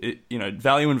going, and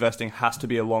value investing has to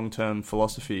be a long-term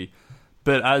philosophy.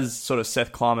 But as sort of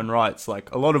Seth Klarman writes,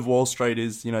 like a lot of Wall Street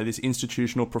is, this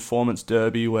institutional performance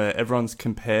derby where everyone's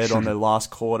compared on their last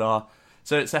quarter.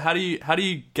 So how do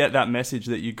you get that message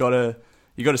that you gotta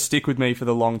stick with me for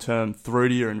the long term through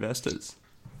to your investors?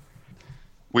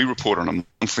 we report on a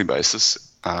monthly basis,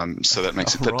 so that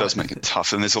makes that does make it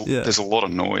tough. And there's a lot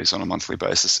of noise on a monthly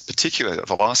basis. Particularly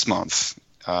the last month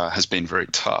has been very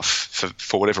tough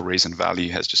for whatever reason.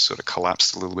 Value has just sort of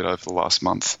collapsed a little bit over the last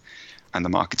month, and the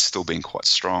market's still been quite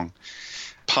strong.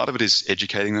 Part of it is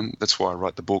educating them. That's why I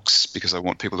write the books, because I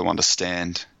want people to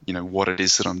understand, what it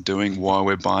is that I'm doing, why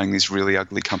we're buying these really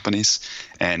ugly companies,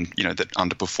 and, that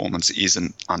underperformance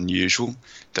isn't unusual,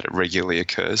 that it regularly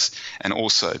occurs. And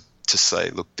also to say,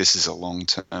 look, this is a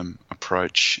long-term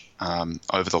approach.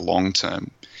 Over the long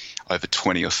term, over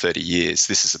 20 or 30 years,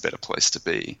 this is a better place to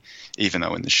be, even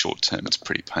though in the short term it's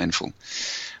pretty painful.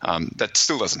 That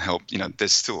still doesn't help.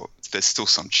 There's still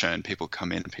some churn. People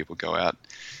come in and people go out.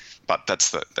 But that's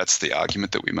the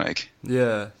argument that we make.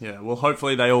 Yeah. Well,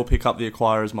 hopefully they all pick up the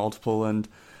Acquirers multiple and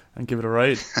give it a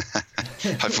read.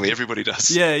 Hopefully everybody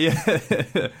does.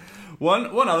 Yeah.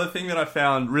 One other thing that I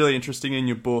found really interesting in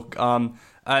your book,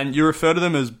 and you refer to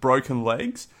them as broken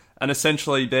legs, and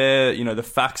essentially they're the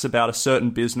facts about a certain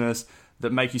business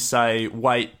that make you say,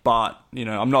 wait, but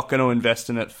I'm not going to invest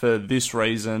in it for this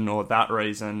reason or that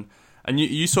reason. And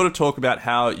you sort of talk about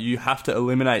how you have to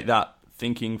eliminate that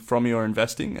thinking from your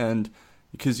investing, and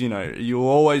because you'll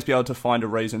always be able to find a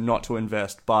reason not to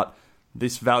invest, but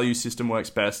this value system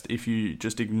works best if you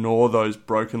just ignore those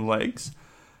broken legs.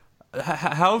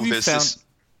 How have you found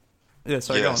go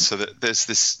on. So there's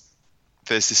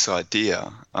this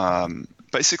idea,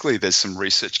 basically there's some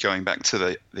research going back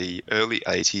to the early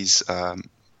 80s,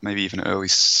 maybe even early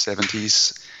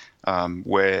 70s,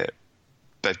 where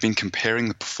they've been comparing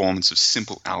the performance of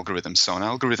simple algorithms. So an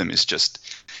algorithm is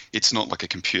it's not like a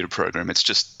computer program. It's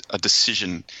just a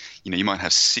decision. You might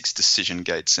have 6 decision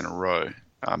gates in a row.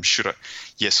 Should I,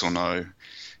 yes or no,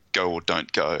 go or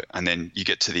don't go? And then you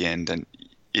get to the end, and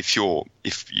if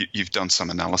you've done some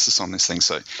analysis on this thing,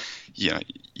 so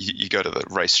you go to the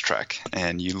racetrack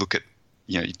and you look at,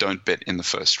 you don't bet in the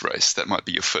first race. That might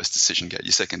be your first decision gate.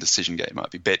 Your second decision gate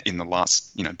might be bet in the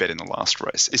last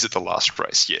race. Is it the last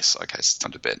race? Yes. Okay, so it's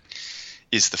time to bet.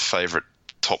 Is the favorite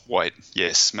top weight?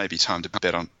 Yes. Maybe time to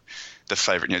bet on the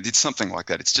favorite. It's something like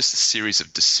that. It's just a series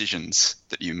of decisions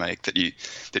that you make that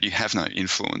you have no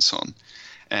influence on.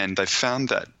 And they found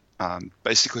that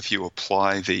basically if you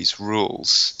apply these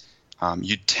rules,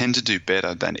 you tend to do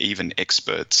better than even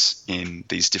experts in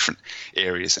these different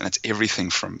areas. And it's everything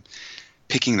from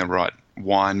picking the right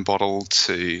wine bottle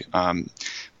to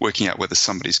working out whether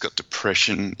somebody's got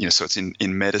depression. So it's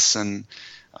in medicine,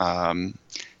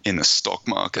 in the stock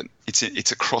market.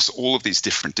 It's across all of these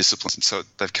different disciplines. And so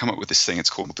they've come up with this thing. It's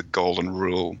called the golden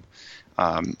rule.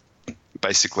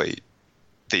 Basically,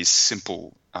 these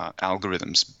simple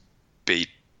algorithms beat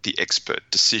the expert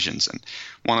decisions. And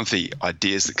one of the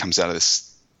ideas that comes out of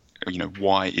this,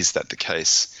 why is that the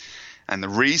case? And the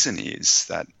reason is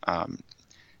that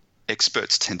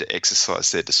experts tend to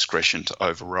exercise their discretion to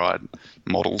override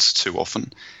models too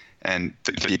often. And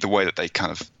the way that they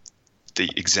the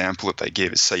example that they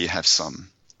give is, say you have some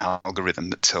algorithm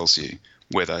that tells you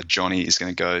whether Johnny is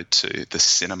going to go to the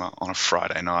cinema on a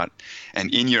Friday night.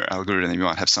 And in your algorithm, you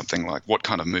might have something like, what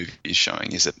kind of movie is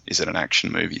showing? Is it an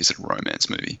action movie? Is it a romance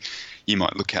movie? You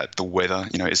might look at the weather.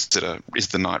 Is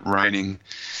the night raining?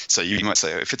 So you might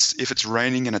say, if it's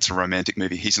raining and it's a romantic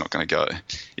movie, he's not going to go.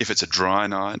 If it's a dry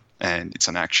night and it's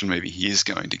an action movie, he is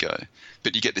going to go.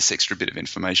 But you get this extra bit of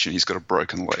information. He's got a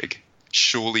broken leg.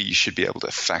 Surely you should be able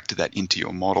to factor that into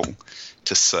your model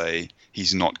to say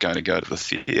he's not going to go to the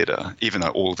theatre, even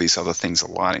though all of these other things are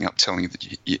lining up telling you that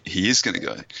he is going to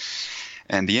go.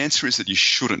 And the answer is that you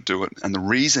shouldn't do it. And the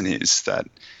reason is that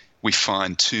we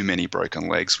find too many broken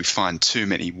legs. We find too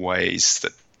many ways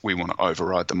that we want to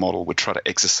override the model. We try to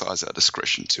exercise our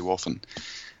discretion too often.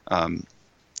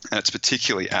 And it's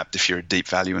particularly apt if you're a deep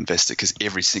value investor, because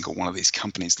every single one of these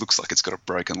companies looks like it's got a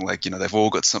broken leg. They've all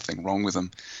got something wrong with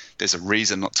them. There's a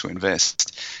reason not to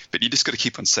invest. But you just got to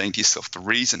keep on saying to yourself, the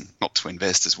reason not to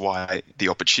invest is why the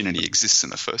opportunity exists in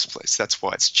the first place. That's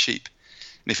why it's cheap.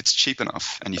 And if it's cheap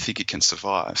enough and you think it can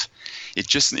survive, it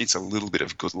just needs a little bit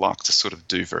of good luck to sort of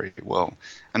do very well.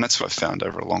 And that's what I found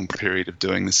over a long period of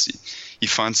doing this. You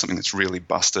find something that's really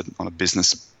busted on a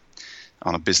business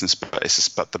basis,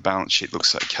 but the balance sheet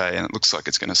looks okay and it looks like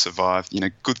it's going to survive.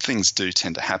 Good things do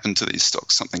tend to happen to these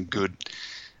stocks. Something good,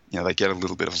 they get a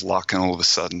little bit of luck and all of a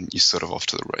sudden you're sort of off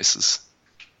to the races.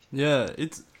 Yeah,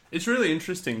 it's really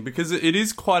interesting because it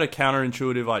is quite a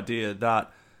counterintuitive idea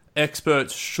that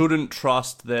experts shouldn't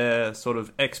trust their sort of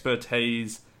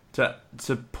expertise to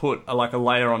put a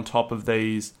layer on top of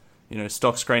these,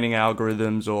 stock screening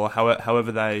algorithms or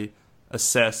however they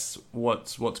assess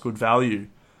what's good value.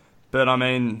 But I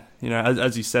mean,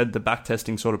 as you said, the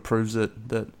backtesting sort of proves it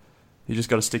that, You just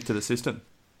got to stick to the system.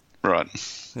 Right.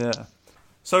 Yeah.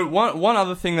 So one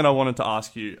other thing that I wanted to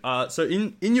ask you. So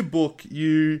in your book,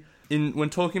 when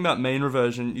talking about mean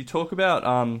reversion, you talk about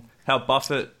how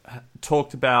Buffett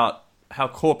talked about how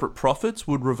corporate profits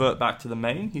would revert back to the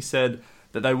mean. He said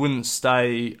that they wouldn't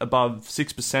stay above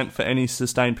 6% for any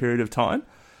sustained period of time.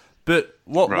 But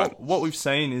what we've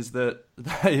seen is that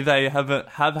they have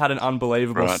had an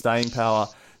unbelievable staying power.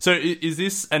 So is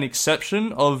this an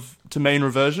exception to mean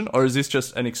reversion, or is this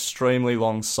just an extremely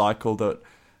long cycle that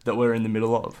we're in the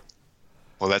middle of?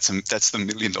 Well, that's the $1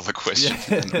 million question.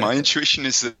 Yeah. My intuition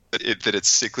is that it's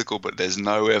cyclical, but there's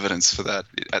no evidence for that.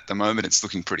 At the moment, it's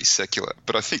looking pretty secular.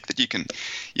 But I think that you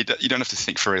don't have to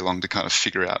think very long to kind of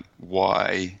figure out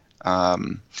why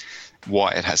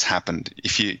it has happened.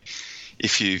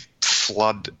 If you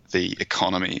flood the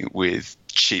economy with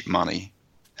cheap money,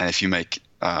 and if you make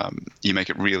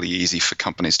it really easy for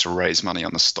companies to raise money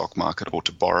on the stock market or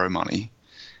to borrow money,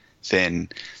 then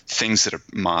things that are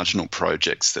marginal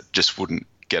projects that just wouldn't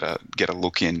get a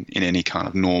look in any kind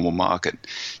of normal market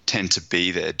tend to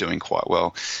be there doing quite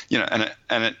well.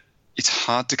 It's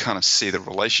hard to kind of see the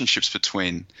relationships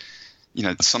between,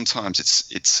 sometimes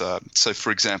it's so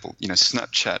for example,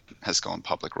 Snapchat has gone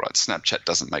public, right? Snapchat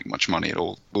doesn't make much money at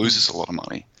all, loses a lot of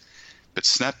money, but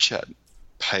Snapchat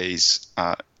pays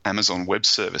Amazon Web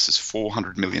Services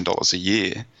 $400 million a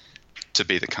year to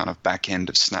be the kind of back end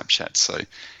of Snapchat. So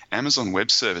Amazon Web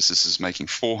Services is making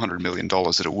 $400 million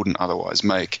that it wouldn't otherwise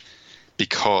make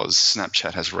because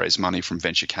Snapchat has raised money from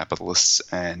venture capitalists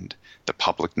and the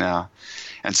public now.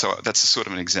 And so that's a sort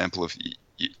of an example of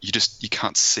you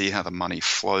can't see how the money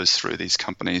flows through these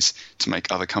companies to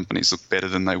make other companies look better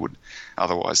than they would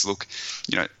otherwise look.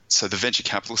 So the venture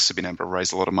capitalists have been able to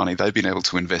raise a lot of money. They've been able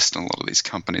to invest in a lot of these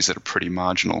companies that are pretty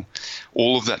marginal.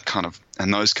 All of that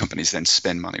and those companies then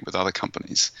spend money with other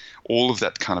companies. All of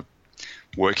that kind of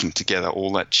working together,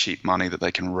 all that cheap money that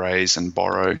they can raise and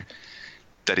borrow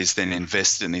that is then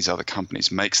invested in these other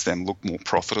companies makes them look more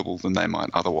profitable than they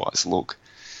might otherwise look.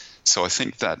 So I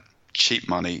think that cheap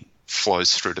money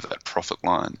flows through to that profit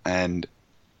line, and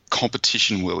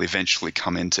competition will eventually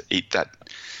come in to eat that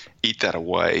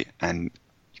away. And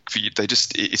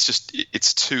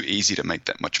it's too easy to make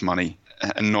that much money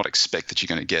and not expect that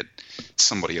you're going to get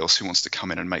somebody else who wants to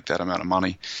come in and make that amount of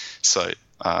money. So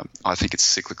I think it's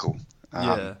cyclical.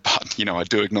 But I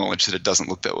do acknowledge that it doesn't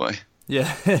look that way.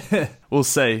 Yeah, we'll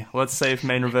see. Let's see if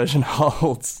mean reversion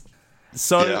holds.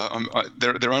 So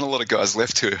there aren't a lot of guys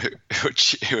left who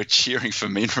are cheering for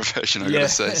mean reversion. I got to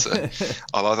say, so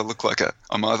I'm either going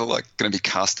to be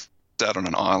cast out on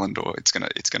an island, or it's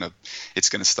gonna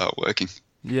start working.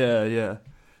 Yeah.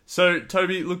 So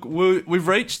Toby, look, we've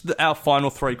reached our final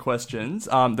 3 questions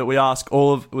that we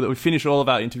finish all of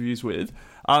our interviews with.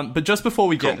 But just before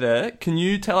we get there, can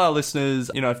you tell our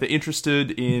listeners, if they're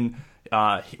interested in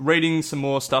reading some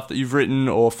more stuff that you've written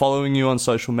or following you on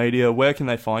social media, where can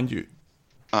they find you?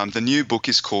 The new book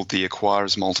is called The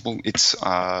Acquirer's Multiple. It's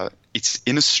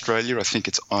in Australia. I think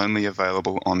it's only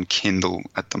available on Kindle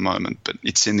at the moment, but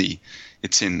it's in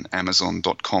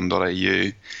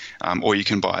Amazon.com.au, or you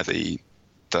can buy a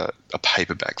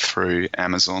paperback through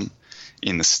Amazon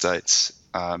in the States.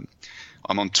 I'm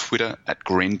on Twitter at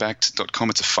greenbacked.com.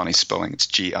 It's a funny spelling. It's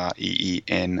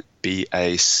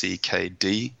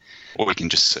GREENBACKD. Or you can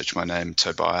just search my name,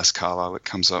 Tobias Carlisle. It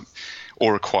comes up.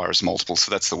 Or Acquirer's Multiple.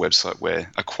 So that's the website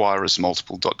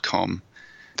acquirersmultiple.com.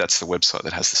 That's the website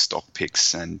that has the stock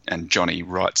picks. And Johnny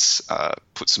writes,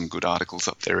 puts some good articles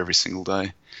up there every single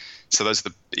day. So those are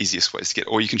the easiest ways to get.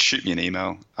 Or you can shoot me an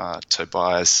email,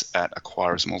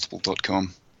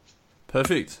 tobias@acquirersmultiple.com.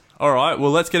 Perfect. All right,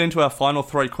 well, let's get into our final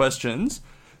 3 questions.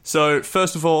 So,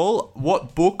 first of all,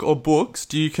 what book or books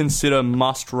do you consider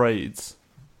must-reads?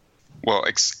 Well,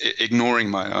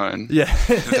 ignoring my own. Yeah.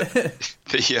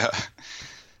 The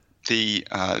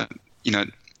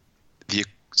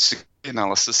security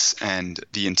analysis and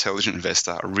The Intelligent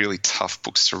Investor are really tough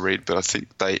books to read, but I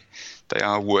think they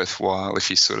are worthwhile if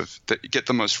you get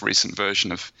the most recent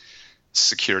version of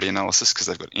security analysis, because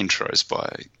they've got intros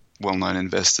by well-known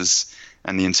investors,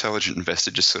 and The Intelligent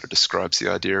Investor just sort of describes the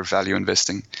idea of value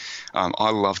investing. I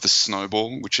love The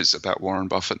Snowball, which is about Warren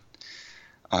Buffett.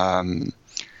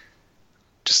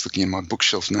 Just looking in my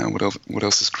bookshelf now, what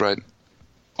else is great?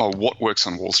 What Works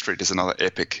on Wall Street is another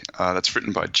epic. That's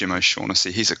written by Jim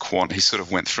O'Shaughnessy. He's a quant. He sort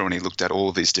of went through and he looked at all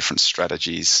of these different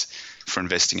strategies for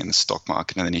investing in the stock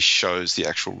market, and then he shows the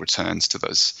actual returns to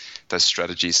those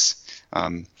strategies.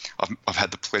 I've had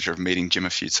the pleasure of meeting Jim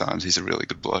a few times. He's a really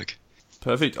good bloke.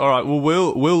 Perfect. All right.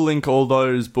 Well, we'll link all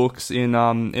those books in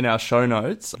our show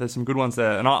notes. There's some good ones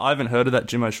there, and I haven't heard of that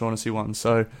Jim O'Shaughnessy one,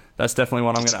 so that's definitely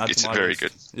one I'm going to add to my list. It's very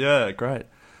good. Yeah, great.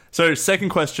 So, second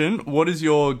question: what is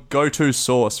your go-to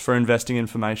source for investing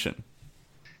information?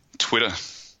 Twitter.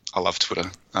 I love Twitter.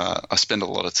 I spend a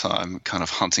lot of time kind of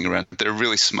hunting around. There are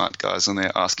really smart guys on there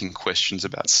asking questions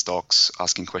about stocks,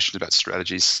 asking questions about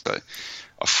strategies. So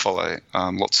I follow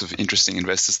lots of interesting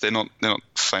investors. They're not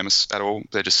famous at all.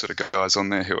 They're just sort of guys on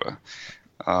there who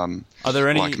are there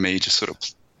any, like me, just sort of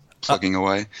plugging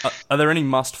away. Are there any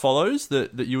must follows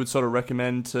that you would sort of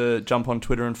recommend to jump on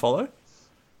Twitter and follow?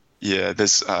 Yeah,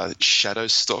 there's Shadow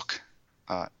Stock.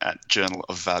 At Journal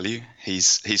of Value.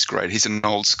 He's great. He's an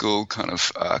old school kind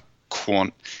of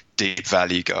quant deep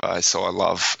value guy. So I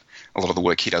love a lot of the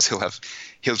work he does.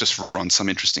 He'll just run some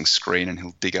interesting screen and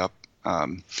he'll dig up,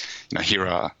 here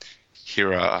are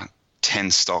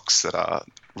 10 stocks that are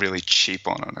really cheap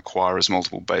on an acquirer's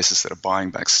multiple basis that are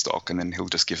buying back stock, and then he'll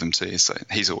just give them to you. So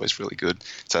he's always really good.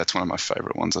 So that's one of my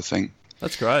favorite ones, I think.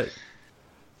 That's great.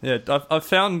 Yeah, I've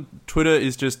found Twitter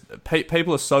is just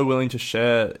people are so willing to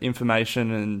share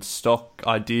information and stock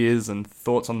ideas and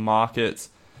thoughts on markets.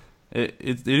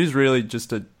 It is really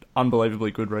just an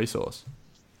unbelievably good resource.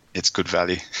 It's good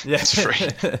value. Yeah. It's free.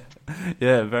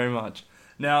 Yeah, very much.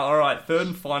 Now, all right, third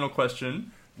and final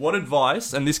question. What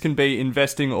advice, and this can be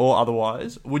investing or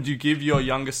otherwise, would you give your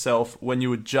younger self when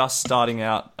you were just starting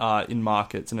out in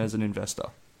markets and as an investor?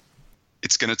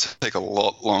 It's going to take a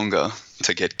lot longer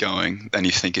to get going than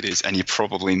you think it is, and you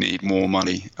probably need more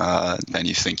money than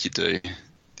you think you do.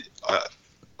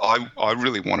 I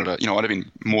really wanted to, I'd have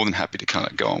been more than happy to kind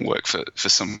of go and work for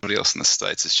somebody else in the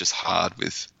States. It's just hard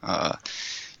with, an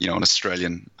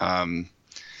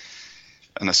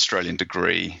Australian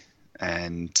degree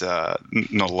and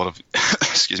not a lot of,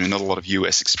 not a lot of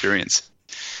US experience.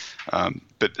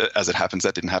 But as it happens,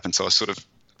 that didn't happen. So I sort of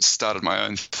started my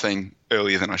own thing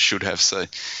earlier than I should have. So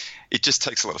it just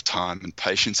takes a lot of time and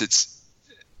patience.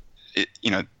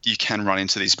 You can run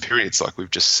into these periods like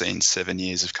we've just seen, 7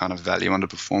 years of kind of value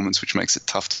underperformance, which makes it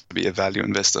tough to be a value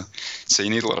investor. So you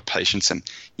need a lot of patience and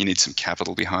you need some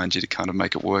capital behind you to kind of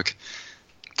make it work.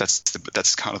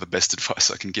 That's kind of the best advice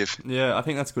I can give. Yeah, I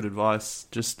think that's good advice.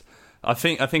 I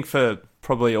think for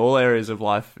probably all areas of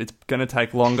life, it's going to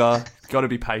take longer. Got to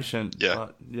be patient. Yeah.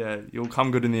 But yeah, you'll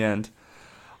come good in the end.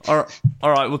 All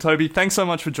right. Well, Toby, thanks so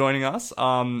much for joining us.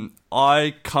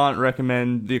 I can't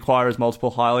recommend The Acquirer's Multiple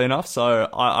highly enough, so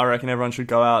I reckon everyone should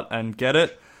go out and get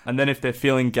it. And then if they're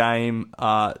feeling game,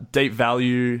 Deep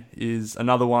Value is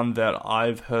another one that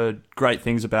I've heard great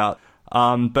things about.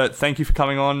 But thank you for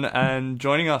coming on and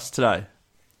joining us today.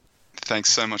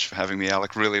 Thanks so much for having me,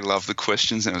 Alec. Really loved the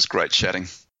questions and it was great chatting.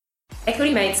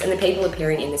 Equity Mates and the people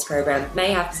appearing in this program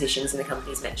may have positions in the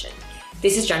companies mentioned.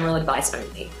 This is general advice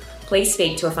only. Please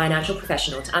speak to a financial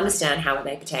professional to understand how it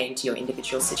may pertain to your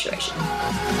individual situation.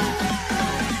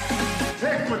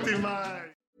 Equity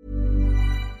Mate.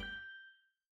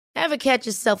 Ever catch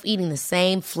yourself eating the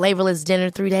same flavorless dinner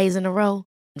 3 days in a row?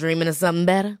 Dreaming of something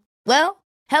better? Well,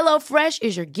 HelloFresh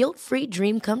is your guilt-free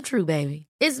dream come true, baby.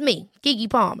 It's me, Keke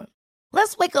Palmer.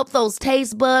 Let's wake up those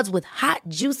taste buds with hot,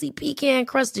 juicy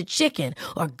pecan-crusted chicken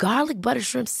or garlic butter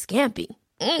shrimp scampi.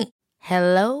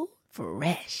 Hello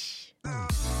Fresh.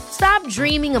 Stop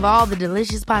dreaming of all the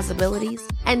delicious possibilities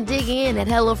and dig in at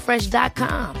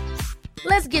HelloFresh.com.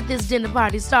 Let's get this dinner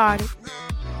party started.